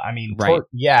physical. I mean, right.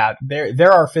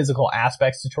 There are physical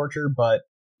aspects to torture, but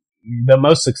the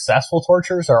most successful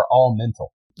tortures are all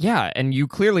mental. Yeah, and you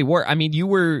clearly were. I mean, you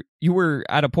were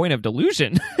at a point of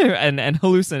delusion and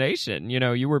hallucination. You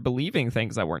know, you were believing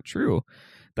things that weren't true.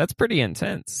 That's pretty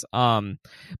intense. But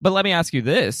let me ask you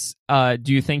this: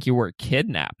 do you think you were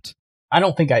kidnapped? I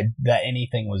don't think that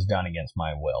anything was done against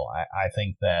my will. I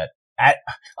think that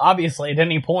obviously at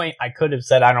any point I could have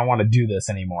said I don't want to do this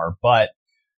anymore. But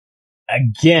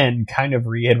again, kind of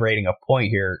reiterating a point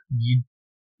here, you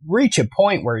reach a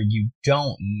point where you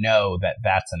don't know that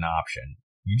that's an option.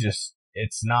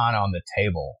 It's not on the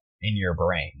table in your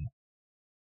brain.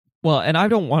 Well, and I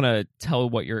don't want to tell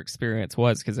what your experience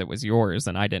was because it was yours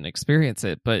and I didn't experience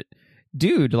it, but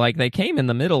dude, like they came in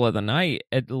the middle of the night.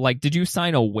 Like, did you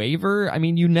sign a waiver? I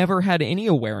mean, you never had any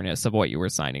awareness of what you were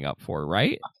signing up for,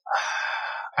 right?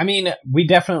 I mean, we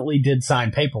definitely did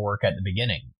sign paperwork at the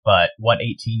beginning, but what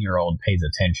 18-year-old pays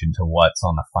attention to what's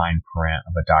on the fine print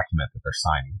of a document that they're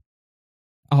signing?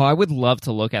 Oh, I would love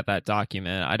to look at that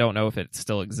document. I don't know if it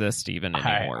still exists even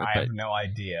anymore. I have no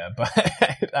idea, but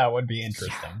that would be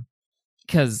interesting.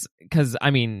 Because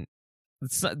I mean,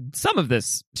 some of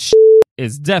this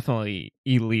is definitely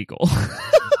illegal.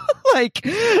 or at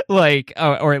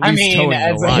least towing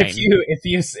the line.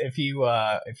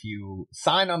 If you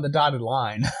sign on the dotted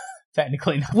line,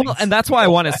 technically. Well, and that's why I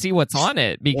want to see what's on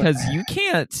it, because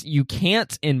you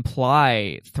can't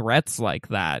imply threats like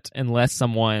that unless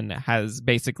someone has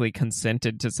basically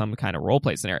consented to some kind of role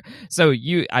play scenario. So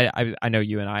I know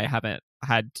you and I haven't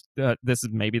had this is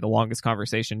maybe the longest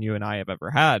conversation you and I have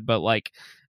ever had, but like,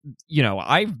 you know,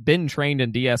 I've been trained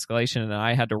in de-escalation and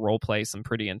I had to role play some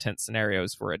pretty intense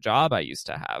scenarios for a job I used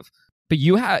to have. But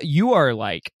you are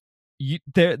like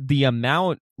the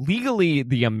amount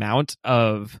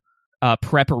of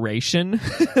preparation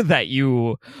that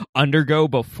you undergo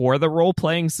before the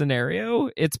role-playing scenario,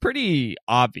 it's pretty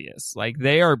obvious. Like,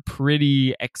 they are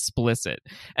pretty explicit.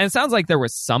 And it sounds like there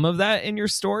was some of that in your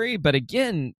story, but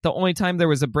again, the only time there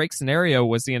was a break scenario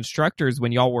was the instructors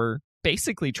when y'all were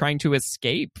basically trying to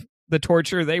escape the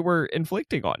torture they were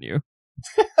inflicting on you.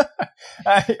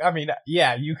 I mean,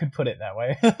 yeah, you could put it that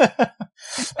way.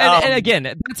 And again,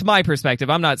 that's my perspective.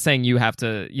 I'm not saying you have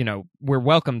to, you know, we're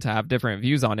welcome to have different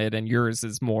views on it, and yours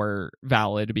is more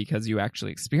valid because you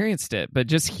actually experienced it. But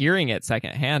just hearing it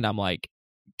secondhand, I'm like,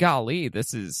 golly,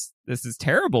 this is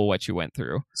terrible what you went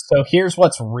through. So here's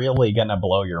what's really going to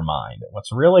blow your mind.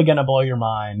 What's really going to blow your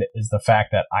mind is the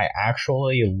fact that I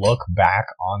actually look back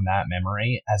on that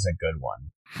memory as a good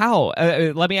one. How?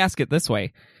 Let me ask it this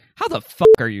way. How the fuck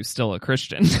are you still a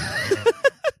Christian?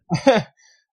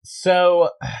 So,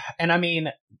 and I mean,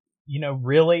 you know,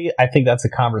 really, I think that's a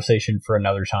conversation for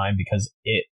another time because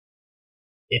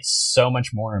it's so much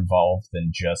more involved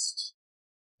than just,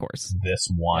 of course, this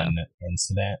one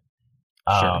incident.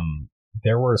 Sure.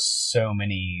 There were so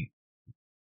many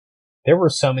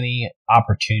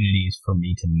opportunities for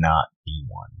me to not be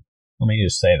one. Let me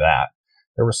just say that.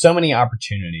 There were so many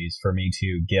opportunities for me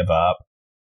to give up.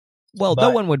 Well, no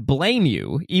one would blame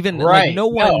you. Even right. Like, no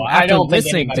one after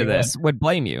listening to this would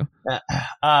blame you.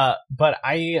 But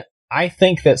I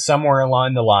think that somewhere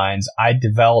along the lines, I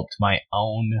developed my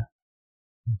own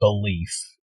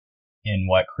belief in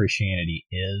what Christianity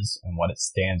is and what it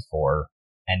stands for,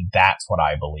 and that's what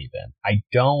I believe in. I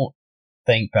don't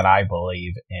think that I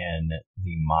believe in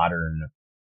the modern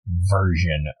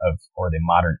version of, or the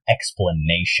modern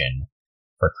explanation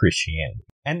for Christianity.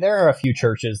 And there are a few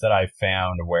churches that I've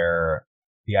found where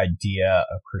the idea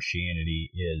of Christianity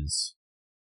is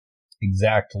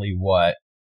exactly what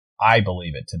I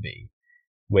believe it to be,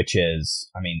 which is,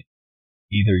 I mean,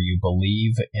 either you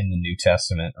believe in the New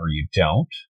Testament or you don't.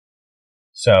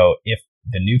 So if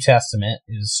the New Testament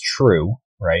is true,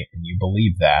 right, and you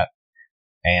believe that,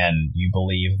 and you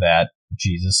believe that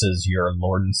Jesus is your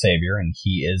Lord and Savior, and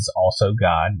He is also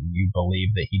God, and you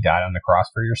believe that He died on the cross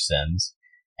for your sins,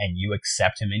 and you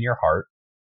accept Him in your heart,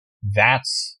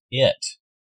 that's it,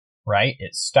 right?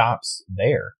 It stops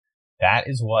there. That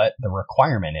is what the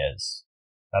requirement is.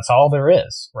 That's all there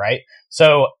is, right?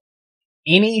 So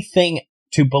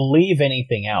to believe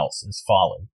anything else is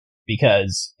folly,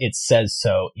 because it says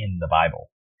so in the Bible.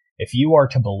 If you are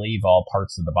to believe all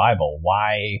parts of the Bible,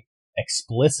 why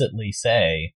explicitly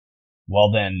say,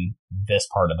 well, then this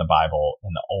part of the Bible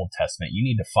in the Old Testament, you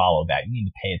need to follow that. You need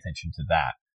to pay attention to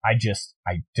that. I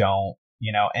don't,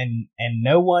 you know, and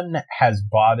no one has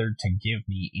bothered to give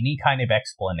me any kind of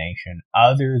explanation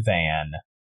other than,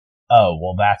 oh,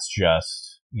 well, that's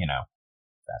just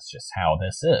that's just how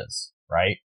this is,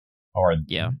 right? Or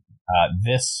Yeah.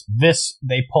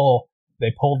 they pull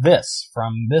this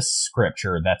from this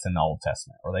scripture that's in the Old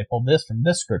Testament, or they pull this from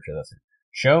this scripture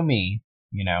show me,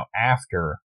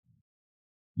 after,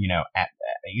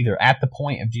 either at the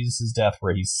point of Jesus' death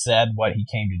where he said what he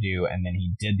came to do and then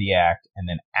he did the act, and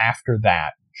then after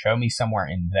that, show me somewhere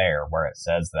in there where it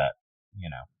says that,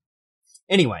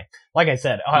 Anyway, like I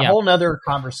said, a whole nother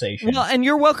conversation. Well, and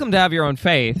you're welcome to have your own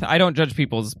faith. I don't judge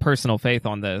people's personal faith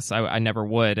on this. I never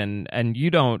would. And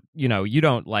you don't, you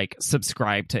don't like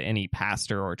subscribe to any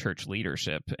pastor or church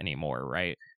leadership anymore,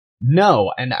 right?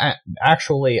 No, and I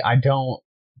don't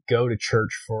go to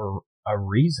church for a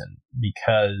reason,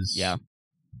 because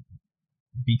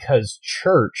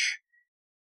church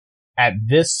at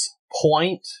this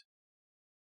point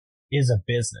is a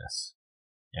business.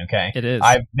 Okay. It is.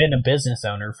 I've been a business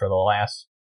owner for the last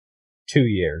 2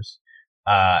 years,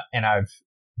 and I've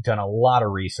done a lot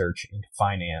of research into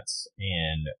finance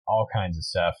and all kinds of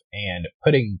stuff, and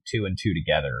putting 2 and 2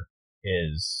 together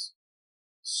is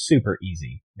super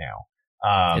easy now.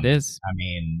 It is. I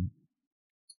mean,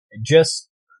 just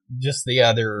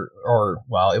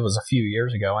it was a few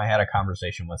years ago, I had a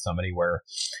conversation with somebody where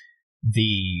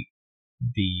he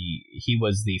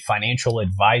was the financial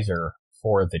advisor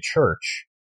for the church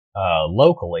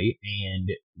locally, and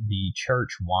the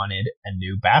church wanted a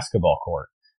new basketball court.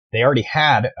 They already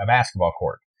had a basketball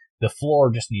court. The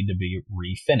floor just needed to be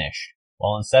refinished.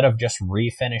 Well, instead of just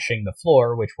refinishing the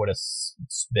floor, which would have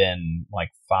been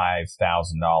like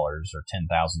 $5,000 or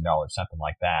 $10,000, something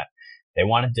like that, they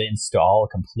wanted to install a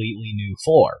completely new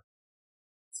floor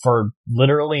for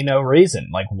literally no reason.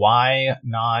 Like, why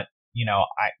not?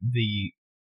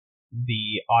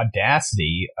 The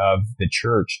audacity of the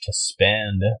church to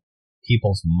spend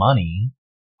people's money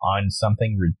on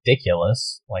something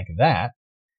ridiculous like that,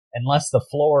 unless the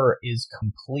floor is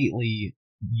completely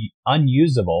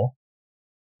unusable,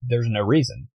 there's no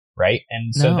reason, right?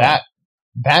 And so that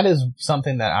is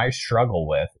something that I struggle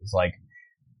with, is like,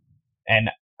 and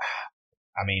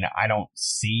I mean, I don't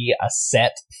see a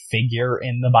set figure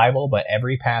in the Bible, but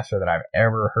every pastor that I've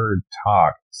ever heard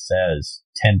talk says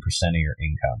 10% of your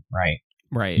income, right?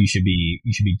 Right. You should be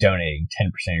donating 10%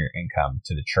 of your income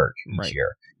to the church each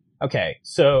year. Okay,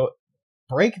 so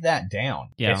break that down.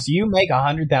 Yeah. If you make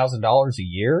 $100,000 a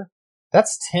year,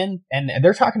 that's 10, and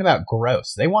they're talking about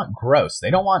gross. They want gross.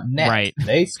 They don't want net. Right.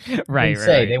 They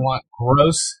say they want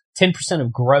gross, 10%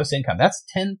 of gross income. That's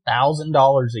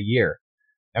 $10,000 a year.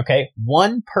 Okay,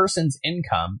 one person's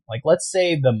income, like let's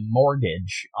say the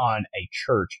mortgage on a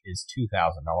church is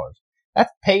 $2,000. That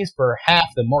pays for half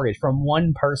the mortgage from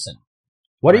one person.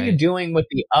 What are you doing with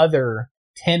the other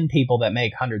 10 people that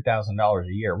make $100,000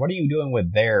 a year? What are you doing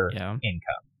with their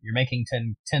income? You're making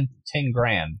 10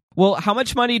 grand. Well, how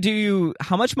much money do you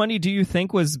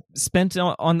think was spent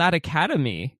on that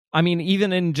academy? I mean,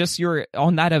 even in just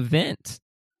on that event,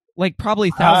 like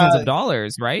probably thousands of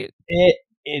dollars, right?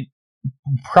 It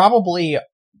probably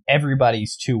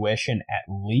everybody's tuition, at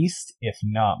least, if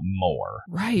not more.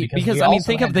 Right. Because I mean,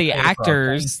 think of the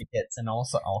actors tickets and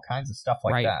also all kinds of stuff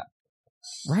like that.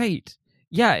 Right.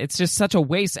 Yeah, it's just such a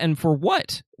waste. And for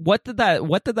what? What did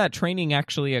that training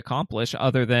actually accomplish,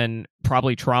 other than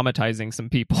probably traumatizing some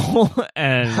people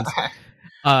and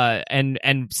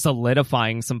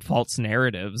solidifying some false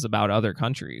narratives about other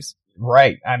countries?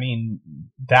 Right. I mean,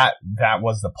 that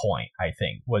was the point, I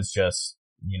think, was just,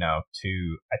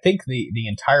 I think the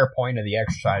entire point of the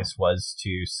exercise was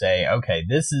to say, okay,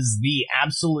 this is the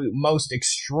absolute most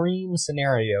extreme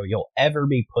scenario you'll ever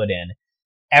be put in.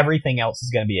 Everything else is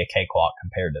going to be a cakewalk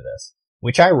compared to this,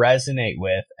 which I resonate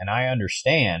with and I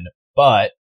understand,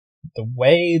 but the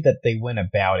way that they went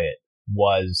about it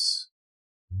was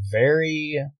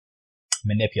very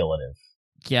manipulative.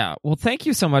 Yeah. Well, thank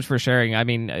you so much for sharing. I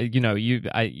mean,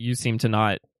 you seem to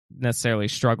not necessarily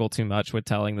struggle too much with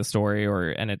telling the story,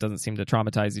 and it doesn't seem to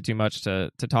traumatize you too much to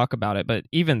talk about it. But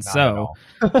even so,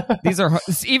 these are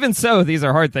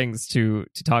hard things to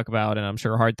talk about, and I'm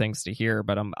sure hard things to hear.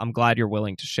 But I'm glad you're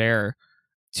willing to share.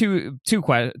 Two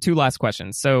last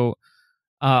questions. So,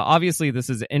 obviously, this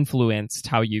has influenced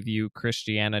how you view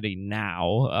Christianity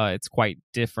now. It's quite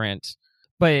different.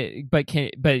 But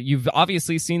you've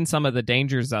obviously seen some of the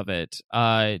dangers of it.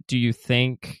 Do you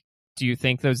think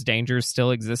those dangers still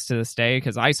exist to this day?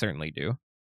 Because I certainly do.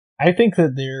 I think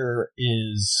that there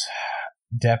is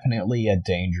definitely a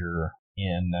danger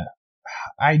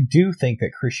I do think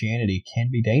that Christianity can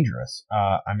be dangerous.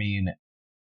 I mean,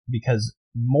 because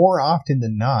more often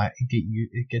than not,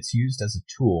 it gets used as a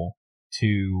tool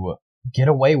to get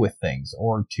away with things,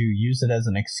 or to use it as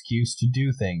an excuse to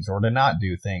do things, or to not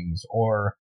do things,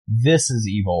 or this is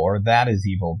evil or that is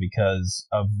evil because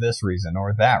of this reason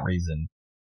or that reason.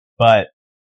 But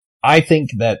I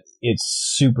think that it's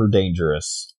super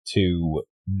dangerous to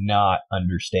not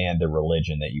understand the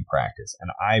religion that you practice. And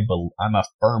I'm a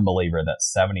firm believer that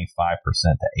 75% to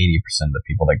 80% of the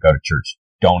people that go to church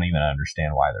don't even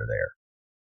understand why they're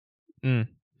there.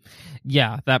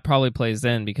 Yeah, that probably plays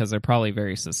in because they're probably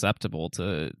very susceptible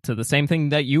to the same thing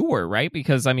that you were, right?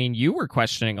 Because I mean, you were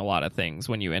questioning a lot of things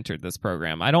when you entered this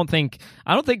program. I don't think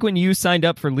when you signed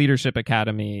up for Leadership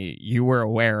Academy, you were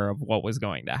aware of what was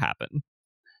going to happen.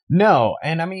 No,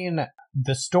 and I mean,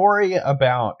 the story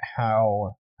about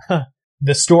how I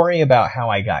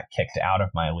got kicked out of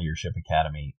my Leadership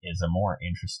Academy is a more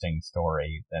interesting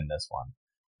story than this one.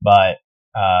 But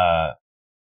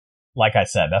like I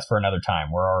said, that's for another time.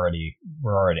 I'm already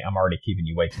keeping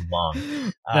you way too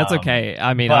long. That's okay.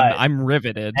 I mean, I'm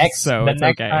riveted. The next time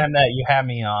that you have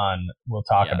me on, we'll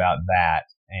talk about that.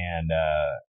 And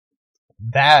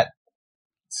that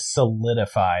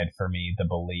solidified for me the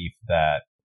belief that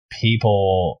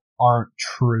people aren't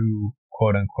true,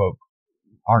 quote unquote,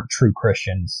 aren't true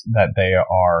Christians, that they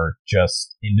are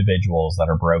just individuals that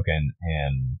are broken,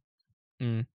 and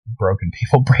broken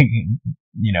people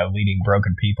leading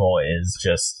broken people is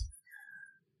just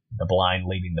the blind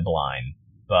leading the blind.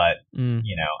 But, I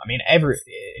mean,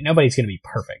 nobody's going to be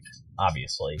perfect,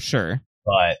 obviously. Sure.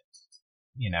 But,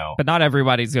 But not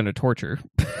everybody's going to torture.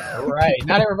 Right.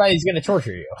 Not everybody's going to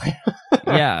torture you.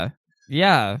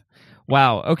 Yeah.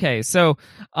 Wow. Okay. So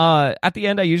at the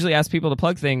end, I usually ask people to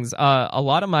plug things. A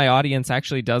lot of my audience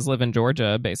actually does live in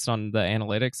Georgia based on the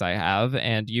analytics I have.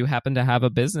 And you happen to have a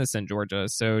business in Georgia.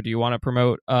 So do you want to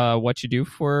promote what you do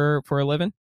for a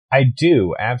living? I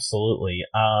do. Absolutely.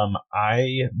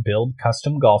 I build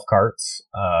custom golf carts.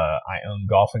 I own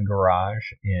Golf and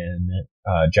Garage in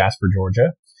Jasper,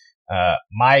 Georgia.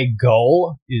 My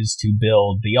goal is to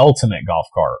build the ultimate golf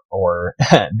cart, or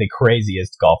the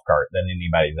craziest golf cart that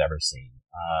anybody's ever seen.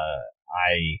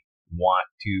 I want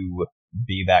to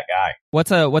be that guy.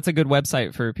 What's a good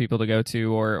website for people to go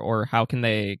to, or how can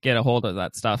they get a hold of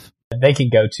that stuff? They can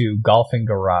go to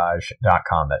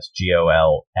golfinggarage.com. That's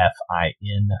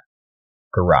GOLFIN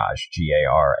garage,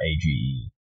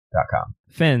 GARAGE.com.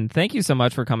 Finn, thank you so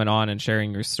much for coming on and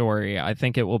sharing your story. I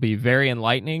think it will be very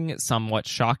enlightening, somewhat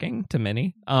shocking to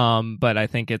many, but I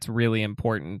think it's really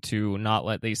important to not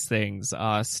let these things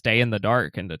stay in the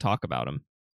dark and to talk about them.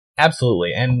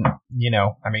 Absolutely. And,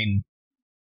 I mean,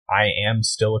 I am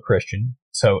still a Christian,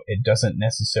 so it doesn't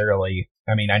necessarily,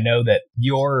 I mean, I know that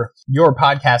your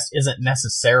podcast isn't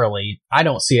necessarily, I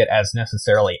don't see it as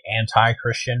necessarily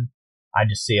anti-Christian. I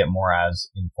just see it more as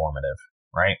informative,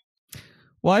 right?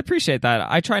 Well, I appreciate that.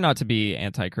 I try not to be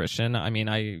anti-Christian. I mean,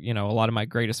 a lot of my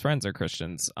greatest friends are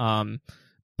Christians.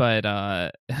 But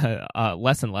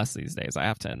less and less these days, I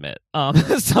have to admit. A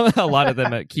lot of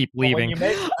them keep leaving.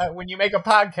 When you make a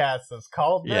podcast that's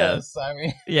called this, I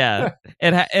mean, yeah,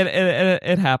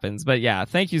 it happens. But yeah,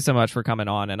 thank you so much for coming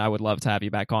on, and I would love to have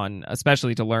you back on,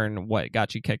 especially to learn what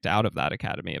got you kicked out of that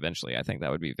academy eventually. I think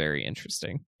that would be very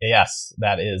interesting. Yes,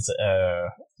 that is a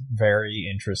very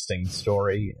interesting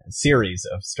series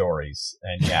of stories,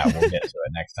 and yeah, we'll get to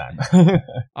it next time.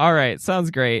 All right,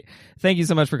 sounds great. Thank you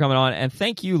so much for coming on, and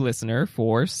thank you, listener,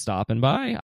 for stopping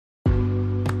by.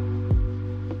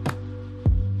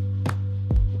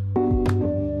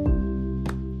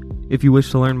 If you wish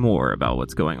to learn more about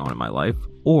what's going on in my life,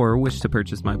 or wish to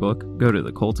purchase my book, go to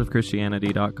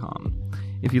thecultofchristianity.com.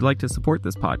 If you'd like to support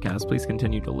this podcast, please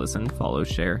continue to listen, follow,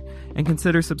 share, and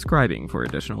consider subscribing for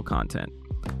additional content.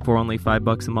 For only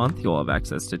 $5 a month, you'll have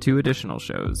access to 2 additional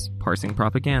shows, Parsing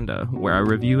Propaganda, where I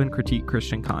review and critique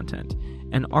Christian content,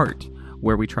 and Art,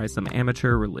 where we try some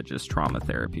amateur religious trauma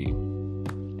therapy.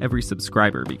 Every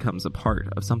subscriber becomes a part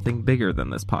of something bigger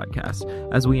than this podcast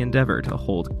as we endeavor to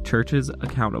hold churches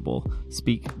accountable,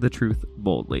 speak the truth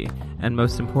boldly, and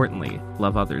most importantly,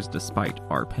 love others despite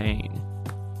our pain.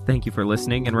 Thank you for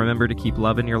listening, and remember to keep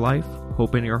love in your life,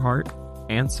 hope in your heart,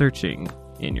 and searching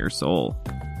in your soul.